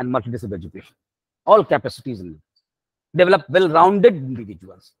and multidisciplinary education, all capacities in learners, develop well-rounded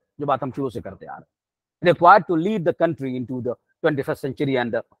individuals, जो बात हम शुरू से करते आ रहे हैं, required to lead the country into the 21st century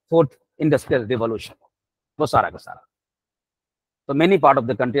and the fourth industrial revolution. वो सारा का सारा. So many part of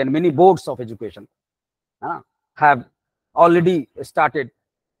the country and many boards of education have already started,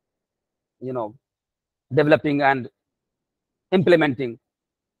 developing and implementing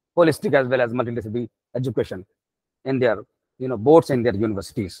holistic as well as multidisciplinary education in their, boards and their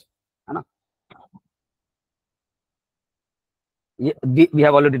universities. We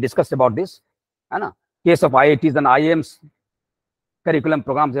have already discussed about this. Case of IITs and IIMs, curriculum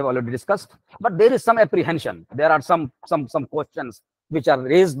programs have already discussed, but there is some apprehension. There are some questions which are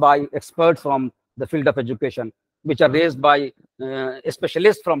raised by experts from the field of education, which are raised by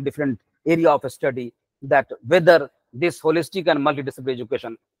specialists from different area of study, that whether this holistic and multidisciplinary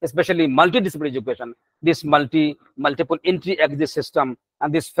education, especially multidisciplinary education, this multiple entry exit system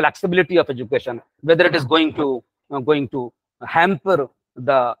and this flexibility of education, whether it is going to hamper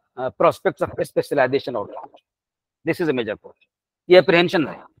the prospects of specialization or not. This is a major question. ये apprehension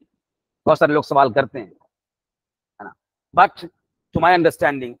है, बहुत सारे लोग सवाल करते हैं, है ना? But to my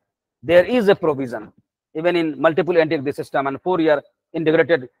understanding, there is a provision even in multiple entry exit system and 4-year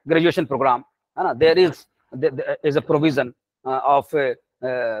integrated graduation program. There is a provision of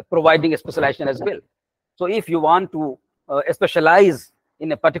providing a specialization as well. So if you want to specialize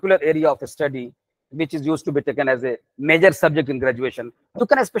in a particular area of study, which is used to be taken as a major subject in graduation, you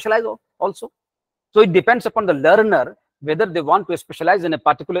can specialize also. So it depends upon the learner whether they want to specialize in a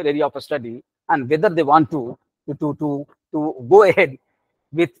particular area of study and whether they want to go ahead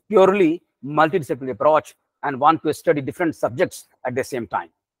with purely multidisciplinary approach and want to study different subjects at the same time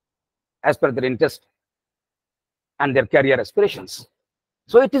as per their interest and their career aspirations.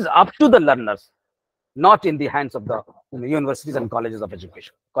 So it is up to the learners, not in the hands of the universities and colleges of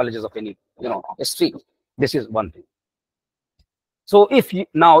education, colleges of any stream. This is one thing. So if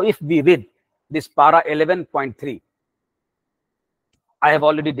we read this para 11.3, I have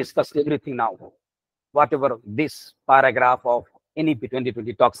already discussed everything now. Whatever this paragraph of NEP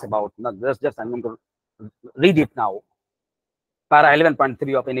 2020 talks about, just I'm going to read it now. Para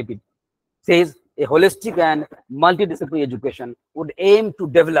 11.3 of NEP says a holistic and multidisciplinary education would aim to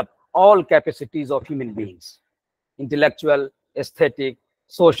develop all capacities of human beings, intellectual, aesthetic,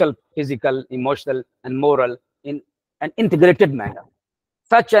 social, physical, emotional, and moral, in an integrated manner.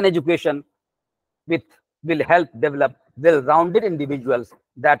 Such an education will help develop well-rounded individuals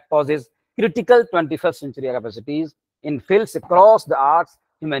that possess critical 21st century capacities in fields across the arts,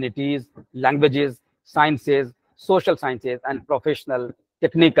 humanities, languages, sciences, social sciences, and professional,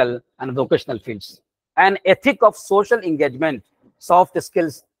 technical, and vocational fields. An ethic of social engagement, soft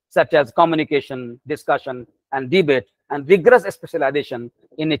skills such as communication, discussion, and debate, and rigorous specialization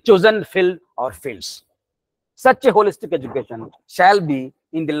in a chosen field or fields. Such a holistic education shall be,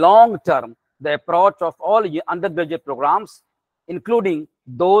 in the long term, the approach of all undergraduate programs, including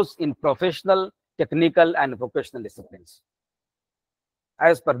those in professional, technical, and vocational disciplines.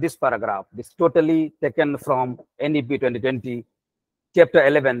 As per this paragraph, this is totally taken from NEP 2020, Chapter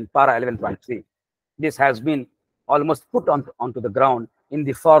 11, Para 11.3. This has been almost put onto the ground in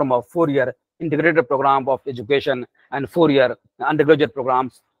the form of 4-year integrated program of education and 4-year undergraduate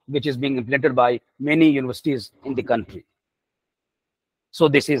programs, which is being implemented by many universities in the country. So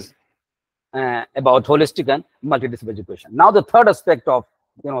this is about holistic and multidisciplinary education. Now the third aspect of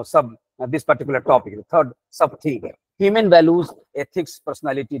this particular topic, the third sub-theme, human values, ethics,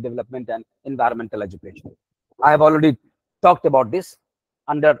 personality development, and environmental education. I have already talked about this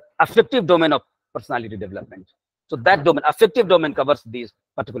under affective domain of personality development. So that domain, affective domain, covers these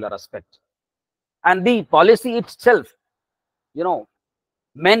particular aspects. And the policy itself,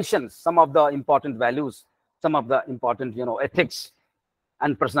 mentions some of the important values, some of the important, ethics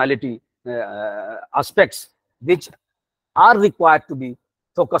and personality aspects which are required to be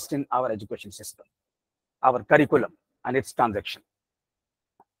focused in our education system, our curriculum and its transaction.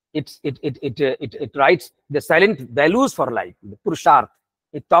 It writes the silent values for life, the Purusharth.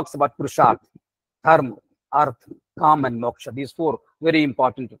 It talks about Purusharth, Dharma, Arth, Kam, and Moksha. These 4 very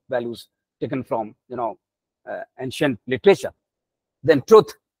important values taken from ancient literature. Then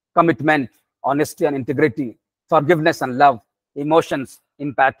truth, commitment, honesty and integrity, forgiveness and love, emotions,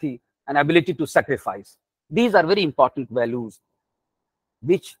 empathy, and ability to sacrifice. These are very important values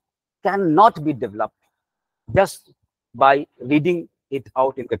which cannot be developed just by reading it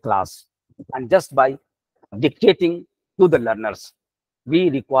out in the class and just by dictating to the learners. We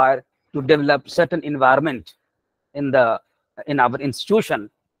require to develop certain environment in our institution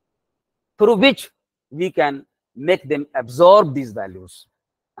through which we can make them absorb these values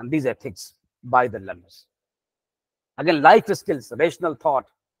and these ethics by the learners. Again, life skills, rational thought,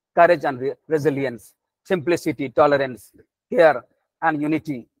 courage and resilience, simplicity, tolerance, care and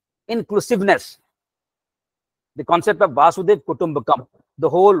unity, inclusiveness. The concept of Vasudev Kutumbakam, the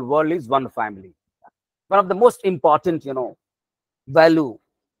whole world is one family. One of the most important, value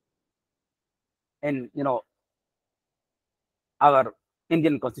in, our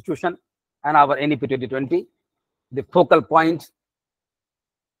Indian Constitution and our NEP 2020, the focal point.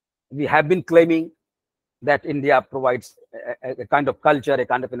 We have been claiming that India provides a kind of culture, a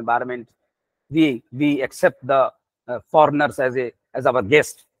kind of environment. We accept the foreigners as our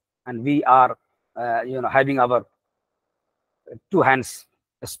guest, and we are having our two hands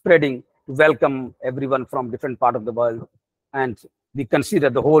spreading to welcome everyone from different part of the world, and we consider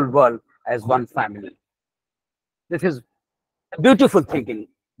the whole world as one family. This is beautiful thinking,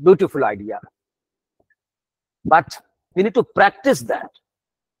 beautiful idea, but we need to practice that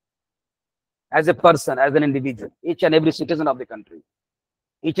as a person, as an individual, each and every citizen of the country,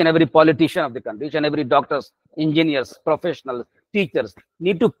 each and every politician of the country, each and every doctors, engineers, professionals, teachers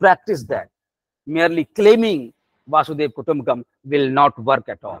need to practice that. Merely claiming Vasudev Kutumbakam will not work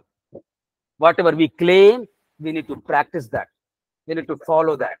at all. Whatever we claim, we need to practice that. We need to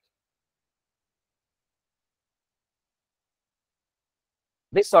follow that.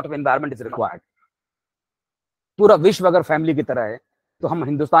 This sort of environment is required. पूरा विश्व अगर family की तरह है, तो हम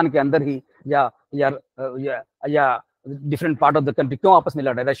हिंदुस्तान के अंदर ही या different part of the country क्यों आपस में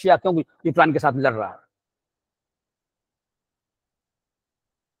लड़ रहे हैं? रशिया क्यों यूक्रेन के साथ लड़ रहा है?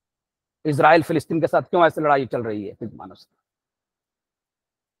 इजराइल फिलिस्तीन के साथ क्यों ऐसे लड़ाई चल रही है? मानव से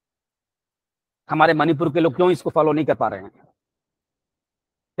हमारे मणिपुर के लोग क्यों इसको फॉलो नहीं कर पा रहे हैं?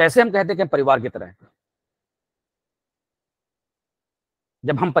 कैसे हम कहते हैं कि हम परिवार की तरह हैं?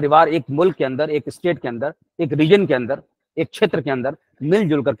 जब हम परिवार एक मुल्क के अंदर, एक स्टेट के अंदर, एक रीजन के अंदर, एक क्षेत्र के अंदर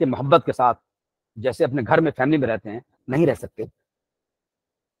मिलजुल करके मोहब्बत के साथ जैसे अपने घर में फैमिली में रहते हैं, नहीं रह सकते,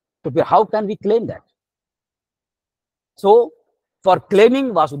 तो फिर how can we claim that? So for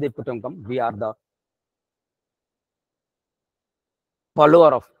claiming Vasudev कुटुंबकम, we are the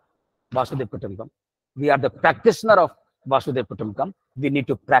follower of Vasudev Kutumbakam. We are the practitioner of Vasudev Kutumbakam. We need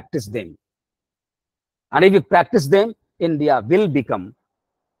to practice them. And if we practice them, India will become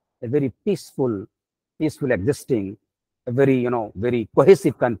a very peaceful existing, a very, very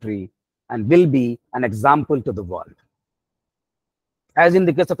cohesive country, and will be an example to the world. As in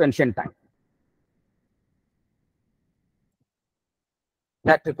the case of ancient time.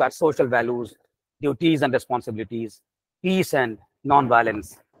 That requires social values, duties and responsibilities, peace and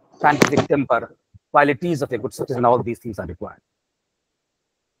non-violence, scientific temper, qualities of a good citizen. All these things are required.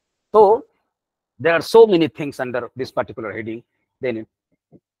 So there are so many things under this particular heading. Then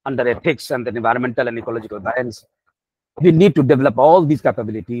under ethics and the environmental and ecological balance, we need to develop all these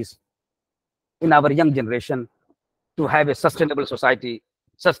capabilities in our young generation to have a sustainable society,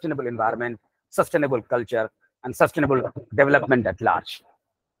 sustainable environment, sustainable culture, and sustainable development at large.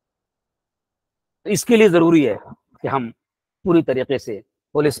 इसके लिए जरूरी है कि हम पूरी तरीके से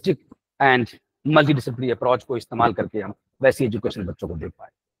holistic and multidisciplinary approach को इस्तेमाल करके हम वैसी एजुकेशन बच्चों को दे पाए.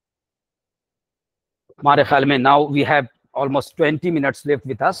 हमारे ख्याल में now we have almost 20 minutes left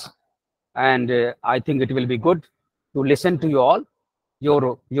with us, and I think it will be good to listen to you all,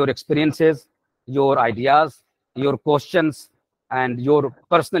 your experiences, your ideas, your questions, and your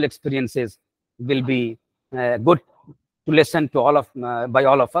personal experiences will be good to listen to all of by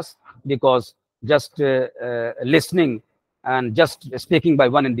all of us, because just listening and just speaking by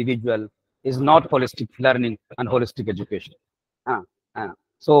one individual is not holistic learning and holistic education.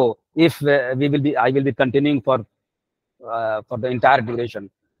 So if I will be continuing for the entire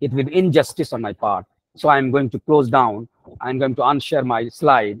duration, it will be injustice on my part. So I'm going to close down. I'm going to unshare my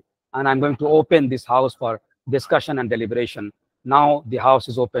slide, and I'm going to open this house for discussion and deliberation. Now the house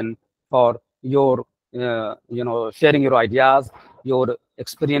is open for your, sharing your ideas, your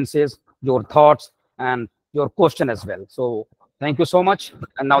experiences, your thoughts, and your question as well. So thank you so much.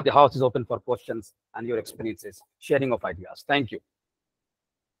 And now the house is open for questions and your experiences, sharing of ideas. Thank you.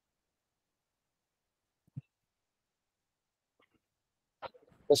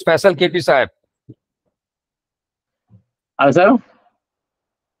 Special KP Sahib. Sir?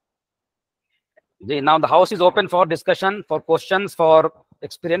 Now the house is open for discussion, for questions, for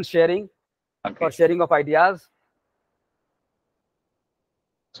experience sharing. Okay. for sharing of ideas.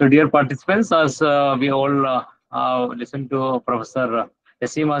 So, dear participants, as we all listen to Professor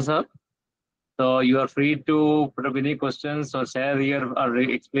Jasim Ahmad, so you are free to put up any questions or share your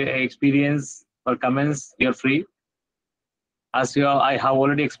experience or comments. You are free. As I have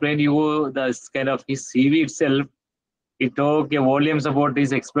already explained you the kind of his CV itself. It took a volumes about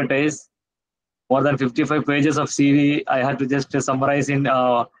his expertise. More than 55 pages of CV. I had to just summarize in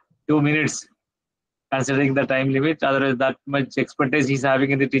 2 minutes, considering the time limit. Otherwise, that much expertise he's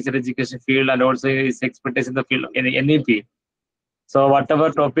having in the teacher education field and also his expertise in the field in the NEP. So whatever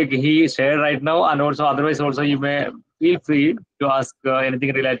topic he shared right now, and also otherwise also you may feel free to ask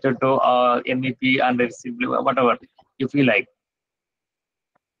anything related to NEP and whatever you feel like.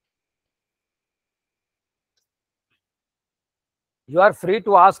 You are free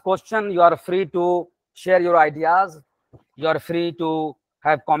to ask questions. You are free to share your ideas. You are free to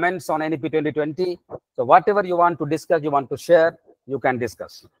have comments on NEP 2020. So whatever you want to discuss, you want to share, you can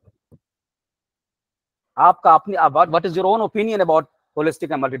discuss. आपका अपनी what is your own opinion about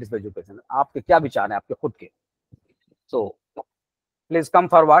holistic and multidisciplinary education? आपके क्या विचार हैं आपके खुद के? So please come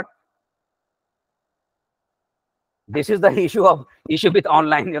forward. This is the issue with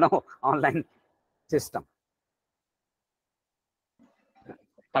online, online system.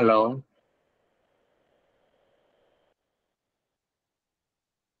 Hello.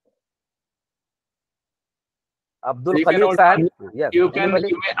 Abdul Khalid Sahib. Yes. You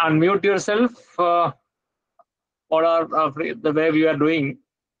may unmute yourself or the way we are doing.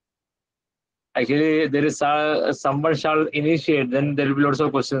 Actually, there is someone shall initiate, then there will be lots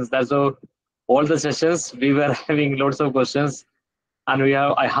of questions. That's all the sessions we were having lots of questions, and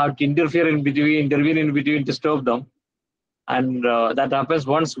I have to intervene in between to stop them. And that happens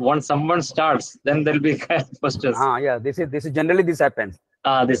once someone starts, then there will be questions. Yeah, this is generally this happens.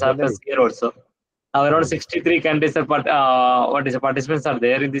 This happens here also. Around 63 candidates participants are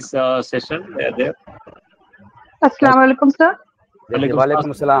there in this session. They are there. Assalamu alaikum, sir.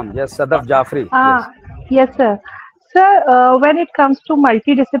 Walaikum assalam. Yes, Sadaf Jafri. Yes, sir. Sir, when it comes to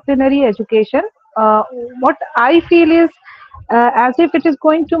multidisciplinary education, what I feel is as if it is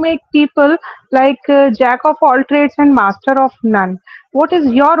going to make people like jack of all trades and master of none. What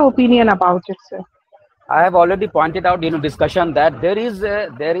is your opinion about it, sir? I have already pointed out in a discussion that there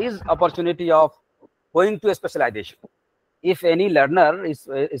is opportunity of going to a specialization. If any learner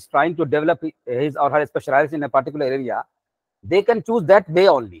is trying to develop his or her specialization in a particular area, they can choose that way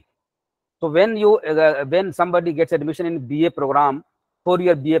only. So when somebody gets admission in BA program,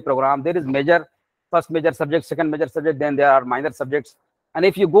 4-year BA program, there is first major subject, second major subject, then there are minor subjects. And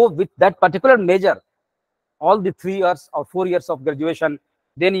if you go with that particular major, all the 3 years or 4 years of graduation,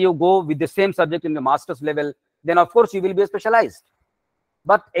 then you go with the same subject in the master's level, then of course you will be specialized.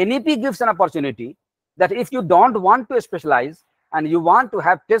 But NEP gives an opportunity that if you don't want to specialize and you want to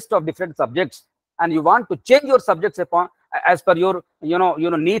have tests of different subjects and you want to change your subjects as per your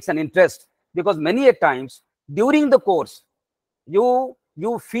needs and interests, because many a times during the course you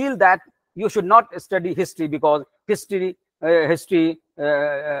feel that you should not study history because you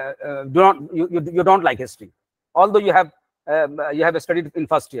don't like history, although you have studied in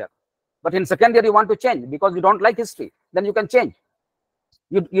first year, but in second year you want to change because you don't like history, then you can change.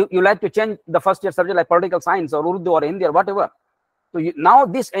 You like to change the first year subject like political science or Urdu or Hindi or whatever. So now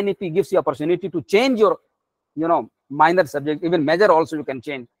this NEP gives you opportunity to change your minor subject, even major also you can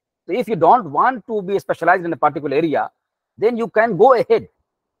change. So if you don't want to be specialized in a particular area, then you can go ahead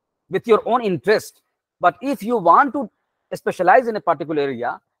with your own interest. But if you want to specialize in a particular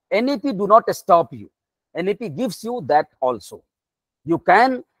area, NEP do not stop you. NEP gives you that also. You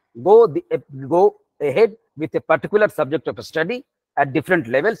can go ahead with a particular subject of study at different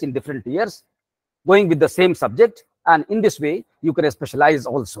levels in different years, going with the same subject, and in this way you can specialize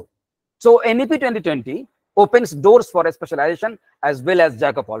also. So NEP 2020 opens doors for a specialization as well as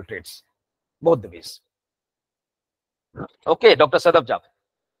jack of all trades, both the ways. Okay, Dr. Sadaf Jafri.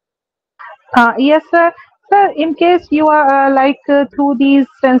 Yes, sir. Sir, in case you are through these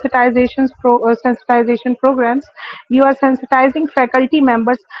sensitization programs, you are sensitizing faculty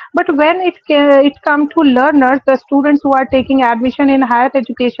members. But when it comes to learners, the students who are taking admission in higher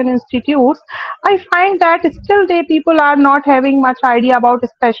education institutes, I find that still people are not having much idea about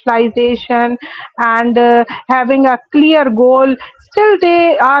specialization and having a clear goal. Still,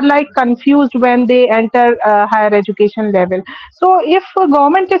 they are like confused when they enter higher education level. So, if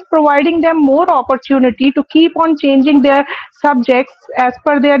government is providing them more opportunity to keep on changing their subjects as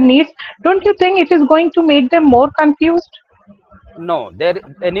per their needs, don't you think it is going to make them more confused? No,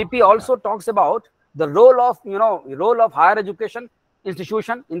 NEP also talks about the role of higher education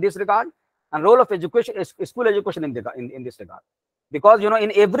institution in this regard. and role of education is school education in this regard. Because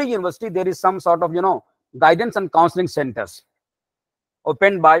in every university there is some sort of guidance and counseling centers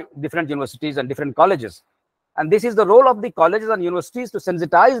opened by different universities and different colleges, and this is the role of the colleges and universities to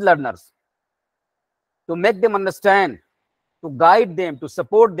sensitize learners, to make them understand, to guide them, to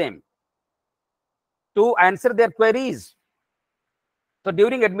support them, to answer their queries. So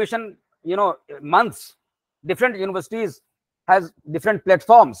during admission months, different universities has different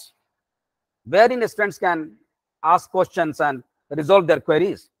platforms wherein students can ask questions and resolve their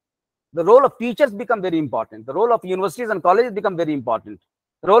queries. The role of teachers become very important. The role of universities and colleges become very important.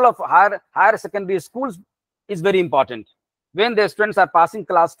 The role of higher secondary schools is very important. When the students are passing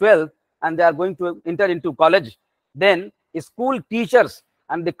class 12 and they are going to enter into college, then school teachers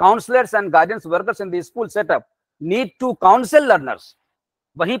and the counselors and guidance workers in the school setup need to counsel learners.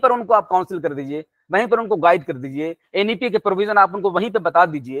 वहीं पर उनको आप council कर दीजिए, वहीं पर उनको guide कर दीजिए, एनईपी के प्रोविजन आप उनको वहीं पे बता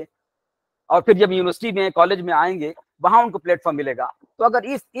दीजिए, और फिर जब यूनिवर्सिटी में कॉलेज में आएंगे वहां उनको प्लेटफॉर्म मिलेगा. तो अगर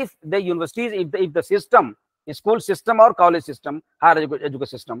if the universities, if the system, school system or college system, higher education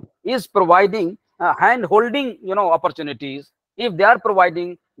system is providing hand holding opportunities, if they are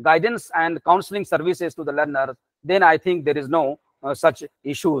providing guidance and counseling services to the learners, then I think there is no such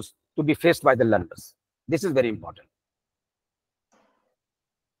issues to be faced by the learners. This is very important.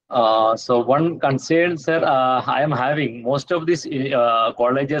 So one concern, sir, I am having most of these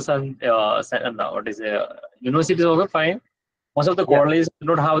colleges and universities also fine. Most of the colleges do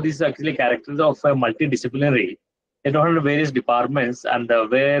not have these actually characters of multidisciplinary. They don't have various departments and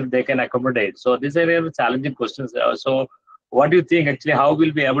where they can accommodate. So these are very challenging questions. So what do you think actually? How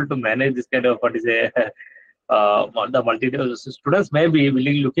will be able to manage this kind of the multi students may be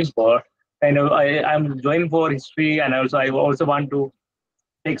looking for kind of I'm joining for history, and I also want to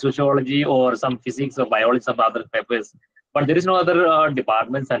take sociology or some physics or biology, some other papers, but there is no other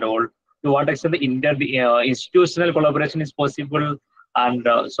departments and all. To what extent the institutional collaboration is possible, and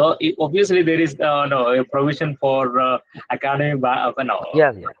obviously there is a provision for academic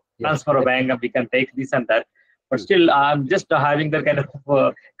transfer of bank, we can take this and that, but still I'm just having the kind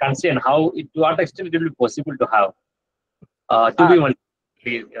of concern how to what extent it will be possible to have to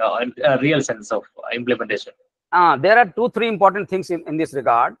be a real sense of implementation. There are 2-3 important things in this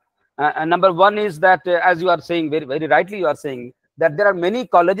regard. Number one is that, as you are saying, very, very rightly, you are saying that there are many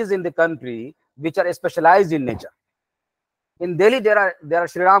colleges in the country which are specialized in nature. In Delhi, there are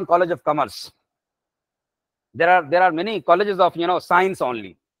Shri Ram College of Commerce. There are many colleges of science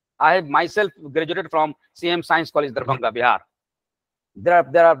only. I have myself graduated from CM Science College, Darbhanga, Bihar.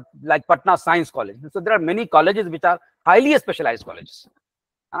 There are like Patna Science College. So there are many colleges which are highly specialized colleges.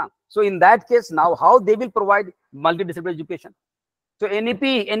 So in that case, now how they will provide multidisciplinary education? So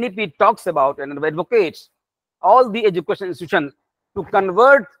NEP talks about and advocates all the education institutions to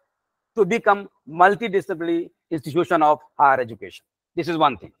convert to become multidisciplinary institution of higher education. This is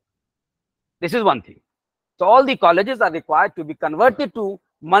one thing. So all the colleges are required to be converted to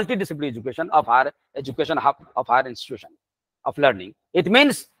multidisciplinary education of higher education, of higher institution of learning. It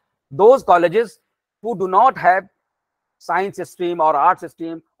means those colleges who do not have science stream or arts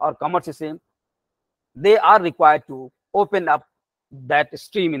stream or commerce stream, they are required to open up that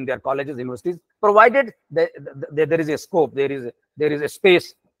stream in their colleges, universities, provided there is a scope, there is a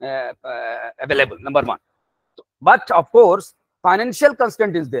space available. Number one. But of course, financial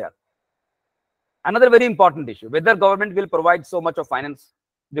constraint is there. Another very important issue, whether government will provide so much of finance,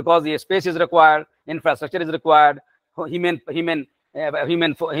 because the space is required, infrastructure is required, human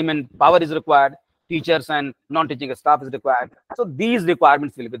power is required, teachers and non-teaching staff is required. So these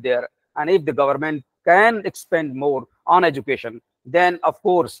requirements will be there. And if the government can expend more on education, then of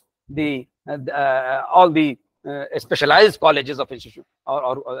course all the specialized colleges of institution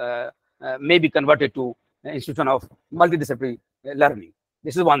or may be converted to institution of multidisciplinary learning.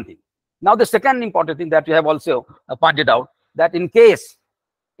 This is one thing. Now the second important thing that you have also pointed out, that in case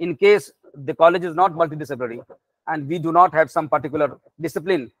the college is not multidisciplinary and we do not have some particular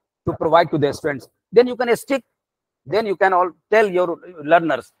discipline to provide to their students, then you can stick, then you can all tell your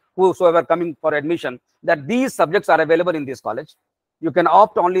learners, whosoever coming for admission, that these subjects are available in this college. You can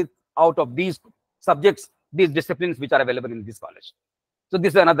opt only out of these subjects, these disciplines which are available in this college. So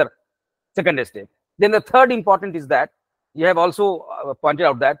this is another second step. Then the third important is that you have also pointed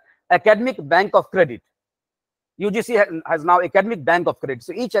out that academic bank of credit. UGC has now academic bank of credit.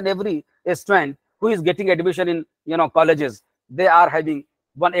 So each and every student who is getting admission in colleges, they are having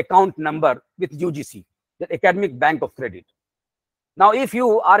one account number with UGC, the academic bank of credit. Now, if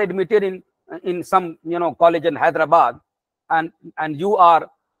you are admitted in some college in Hyderabad, and you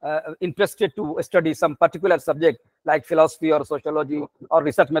are interested to study some particular subject like philosophy or sociology or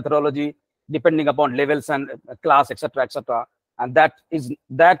research methodology, depending upon levels and class, etc., etc. And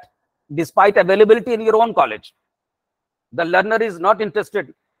that despite availability in your own college, the learner is not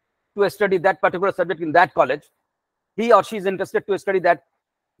interested to study that particular subject in that college. He or she is interested to study that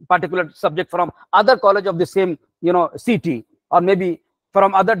particular subject from other college of the same, city, or maybe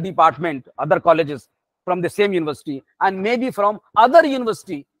from other department, other colleges from the same university, and maybe from other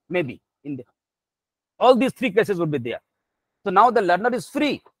university, maybe in the, all these three cases would be there. So now the learner is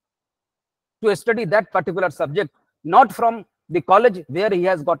free to study that particular subject, not from the college where he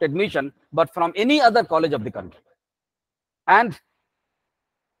has got admission, but from any other college of the country. And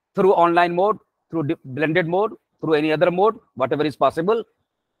through online mode, through blended mode, through any other mode, whatever is possible,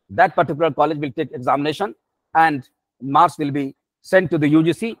 that particular college will take examination and marks will be sent to the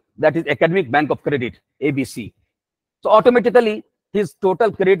UGC, that is Academic Bank of Credit, ABC. So automatically his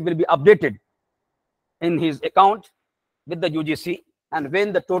total credit will be updated in his account with the UGC, and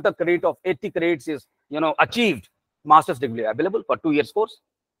when the total credit of 80 credits is achieved, master's degree available for 2 years course.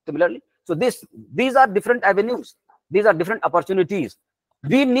 Similarly, so these are different avenues, these are different opportunities.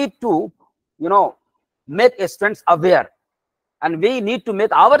 We need to make students aware, and we need to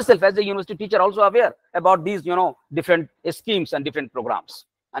make ourselves as a university teacher also aware about these different schemes and different programs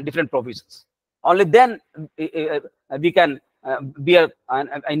and different provisions. Only then we can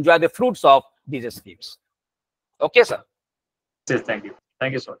and enjoy the fruits of these schemes. Okay, sir. Yes, thank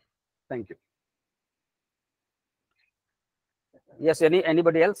you, sir. Thank you. Yes,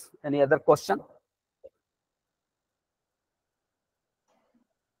 anybody else, any other question?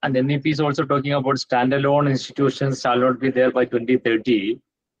 And NEP is also talking about standalone institutions shall not be there by 2030.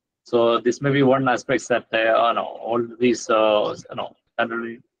 So this may be one aspect that all these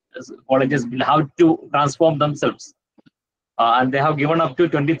standalone colleges will have to transform themselves, and they have given up to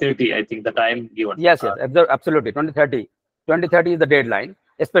 2030. I think the time given. Yes, absolutely. 2030 is the deadline,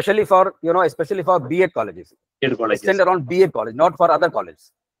 especially for B.Ed colleges. Extend around B.Ed college, not for other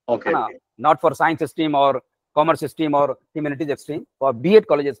colleges. Okay. Not for science stream or commerce stream or humanities stream. For B.Ed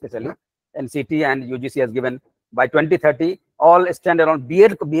colleges especially, NCT and UGC has given by 2030, all standalone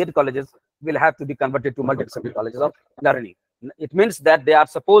B.Ed colleges will have to be converted to multidisciplinary colleges of learning. It means that they are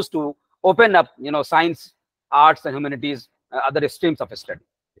supposed to open up, science, arts, and humanities, other streams of study.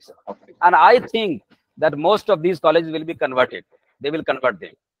 And I think that most of these colleges will be converted. They will convert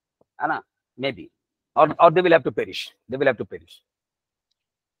them, maybe, or they will have to perish. They will have to perish.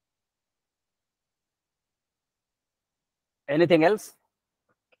 Anything else?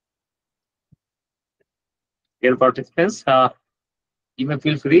 Dear participants, you may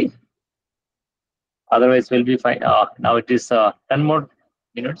feel free. Otherwise, we'll be fine. Now it is 10 more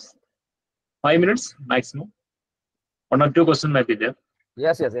minutes, 5 minutes maximum. 1 or 2 questions might be there.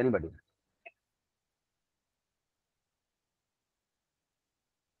 Yes, anybody.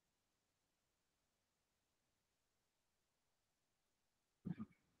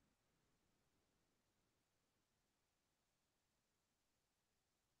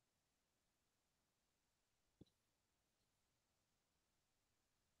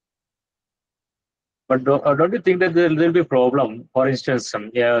 But don't you think that there will be a problem? For instance,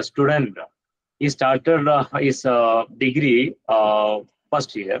 a student, he started his degree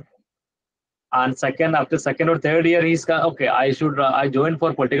first year, and after second or third year, he's okay. I joined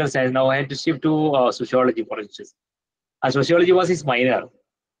for political science. Now I had to shift to sociology, for instance. And sociology was his minor.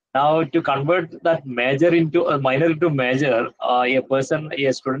 Now to convert that major into a minor into major, a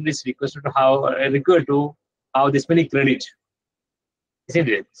student is required to have this many credit. Isn't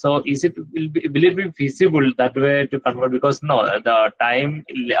it? So will it be feasible that way to convert? Because no, the time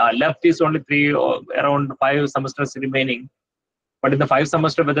left is only around 5 semesters remaining. But in the 5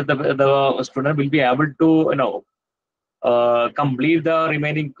 semester, whether the student will be able to complete the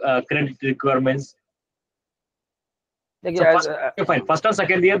remaining credit requirements. Fine. First and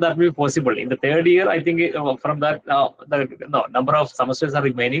second year that will be possible. In the third year, I think from that the number of semesters are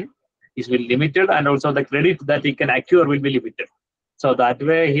remaining is will limited, and also the credit that he can acquire will be limited. So that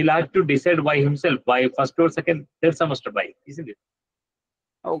way he'll have to decide by himself by first or second, third semester by, isn't it?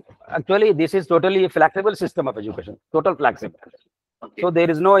 Oh, actually, this is totally a flexible system of education. Total flexible. Okay. So there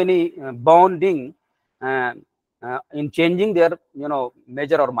is no any bounding in changing their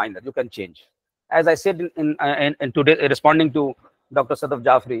major or minor. You can change. As I said in today, responding to Dr. Sadaf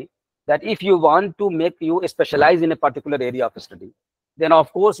Jafri, that if you want to make you specialize in a particular area of study, then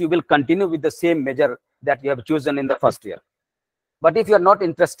of course you will continue with the same major that you have chosen in the first year. But if you are not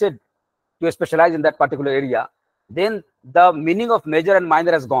interested to specialize in that particular area, then the meaning of major and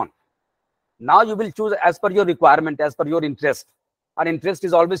minor has gone. Now you will choose as per your requirement, as per your interest. Our interest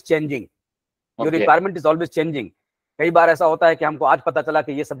is always changing. Your requirement is always changing. कई बार ऐसा होता है कि हमको आज पता चला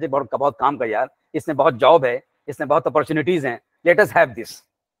कि ये सब्जेक्ट बहुत काम का यार, इसमें बहुत जॉब है, इसमें बहुत अपॉर्चुनिटीज हैं, लेट अस हैव दिस,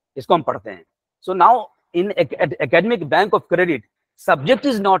 इसको हम पढ़ते हैं. So now in academic bank of credit, subject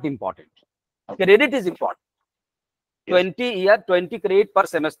is not important, credit is important. 20 credit per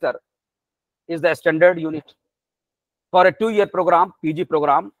semester is the standard unit. For a 2-year program, PG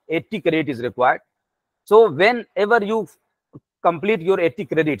program, 80 credit is required. So whenever you complete your 80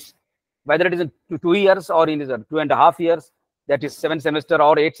 credits, whether it is in 2 years or in 2.5 years, that is 7 semester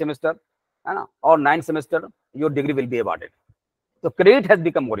or 8 semester or 9 semester, your degree will be awarded. So credit has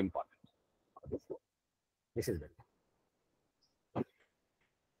become more important. This is very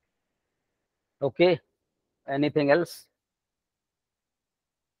okay. Anything else?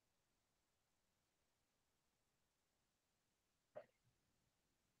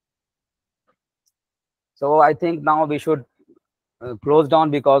 So I think now we should close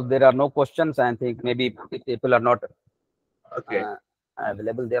down because there are no questions. I think maybe people are not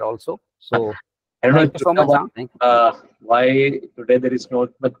available there also. So thank you so much. Thank you. Why today there is not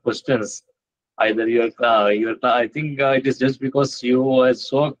much questions? Either I think it is just because you were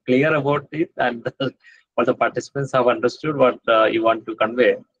so clear about it and all the participants have understood what you want to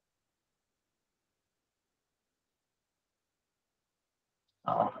convey.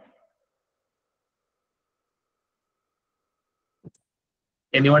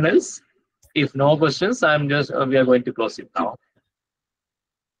 Anyone else? If no questions, I'm just we are going to close it now.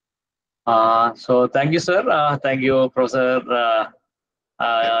 So thank you, sir. Thank you, Professor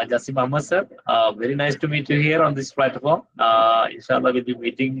Jasim Ahmad, sir. Very nice to meet you here on this platform. Inshallah, we'll be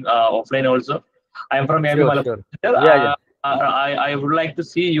meeting offline also. I am from Jamia Millia Islamia. I would like to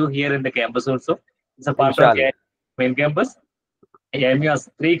see you here in the campus also. It's a part of main campus. Jamia has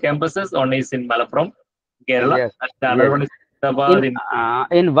 3 campuses. One is in Malappuram, Kerala. Yes. And the other one is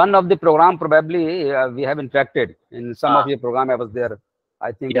in one of the program, probably we have interacted. In some of your program, I was there,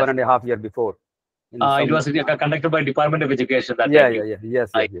 I think 1.5 years before. It was conducted by Department of Education that time.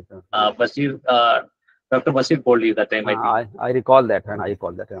 Yes. Bashir, Dr. Bashir told you that time. I recall that. And I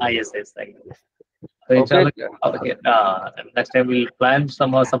recall that. Yes. Thank you. So next time we'll plan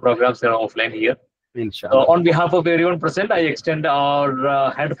some programs that are offline here. Inshallah. So on behalf of everyone present, I extend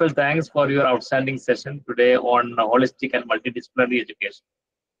our heartfelt thanks for your outstanding session today on holistic and multidisciplinary education.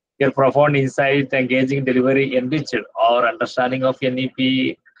 Your profound insight, engaging delivery enriched our understanding of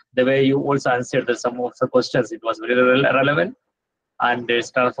NEP. The way you also answered some of the questions, it was very relevant, and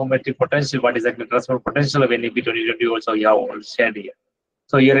its transformative potential. What is the transformative potential of NEP 2020? Also, you have all shared here.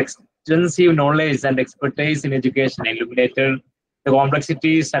 So your extensive knowledge and expertise in education illuminated the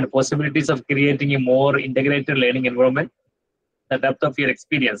complexities and possibilities of creating a more integrated learning environment. The depth of your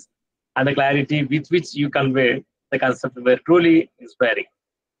experience and the clarity with which you convey the concept were truly inspiring.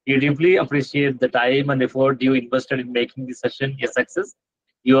 We deeply appreciate the time and effort you invested in making this session a success.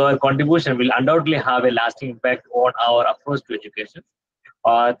 Your contribution will undoubtedly have a lasting impact on our approach to education.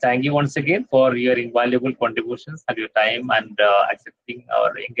 Thank you once again for your invaluable contributions and your time and accepting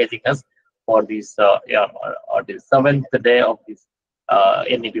or engaging us for this the 7th day of this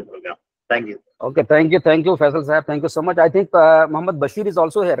NEP program. Thank you. Okay, thank you, Faisal Sahab. Thank you so much. I think Muhammad Bashir is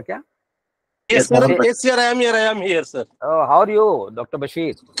also here, kya? Yes, sir. Yes, sir. I am here, sir. Oh, how are you, Dr.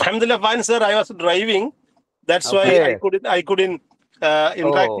 Bashir? Alhamdulillah, fine, sir. I was driving. That's why I couldn't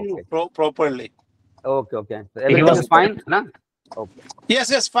interact you properly. Okay. Everything is fine, na? Okay.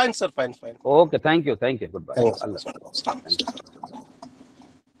 Yes, fine, sir. Fine. Okay, thank you. Goodbye. Thank you.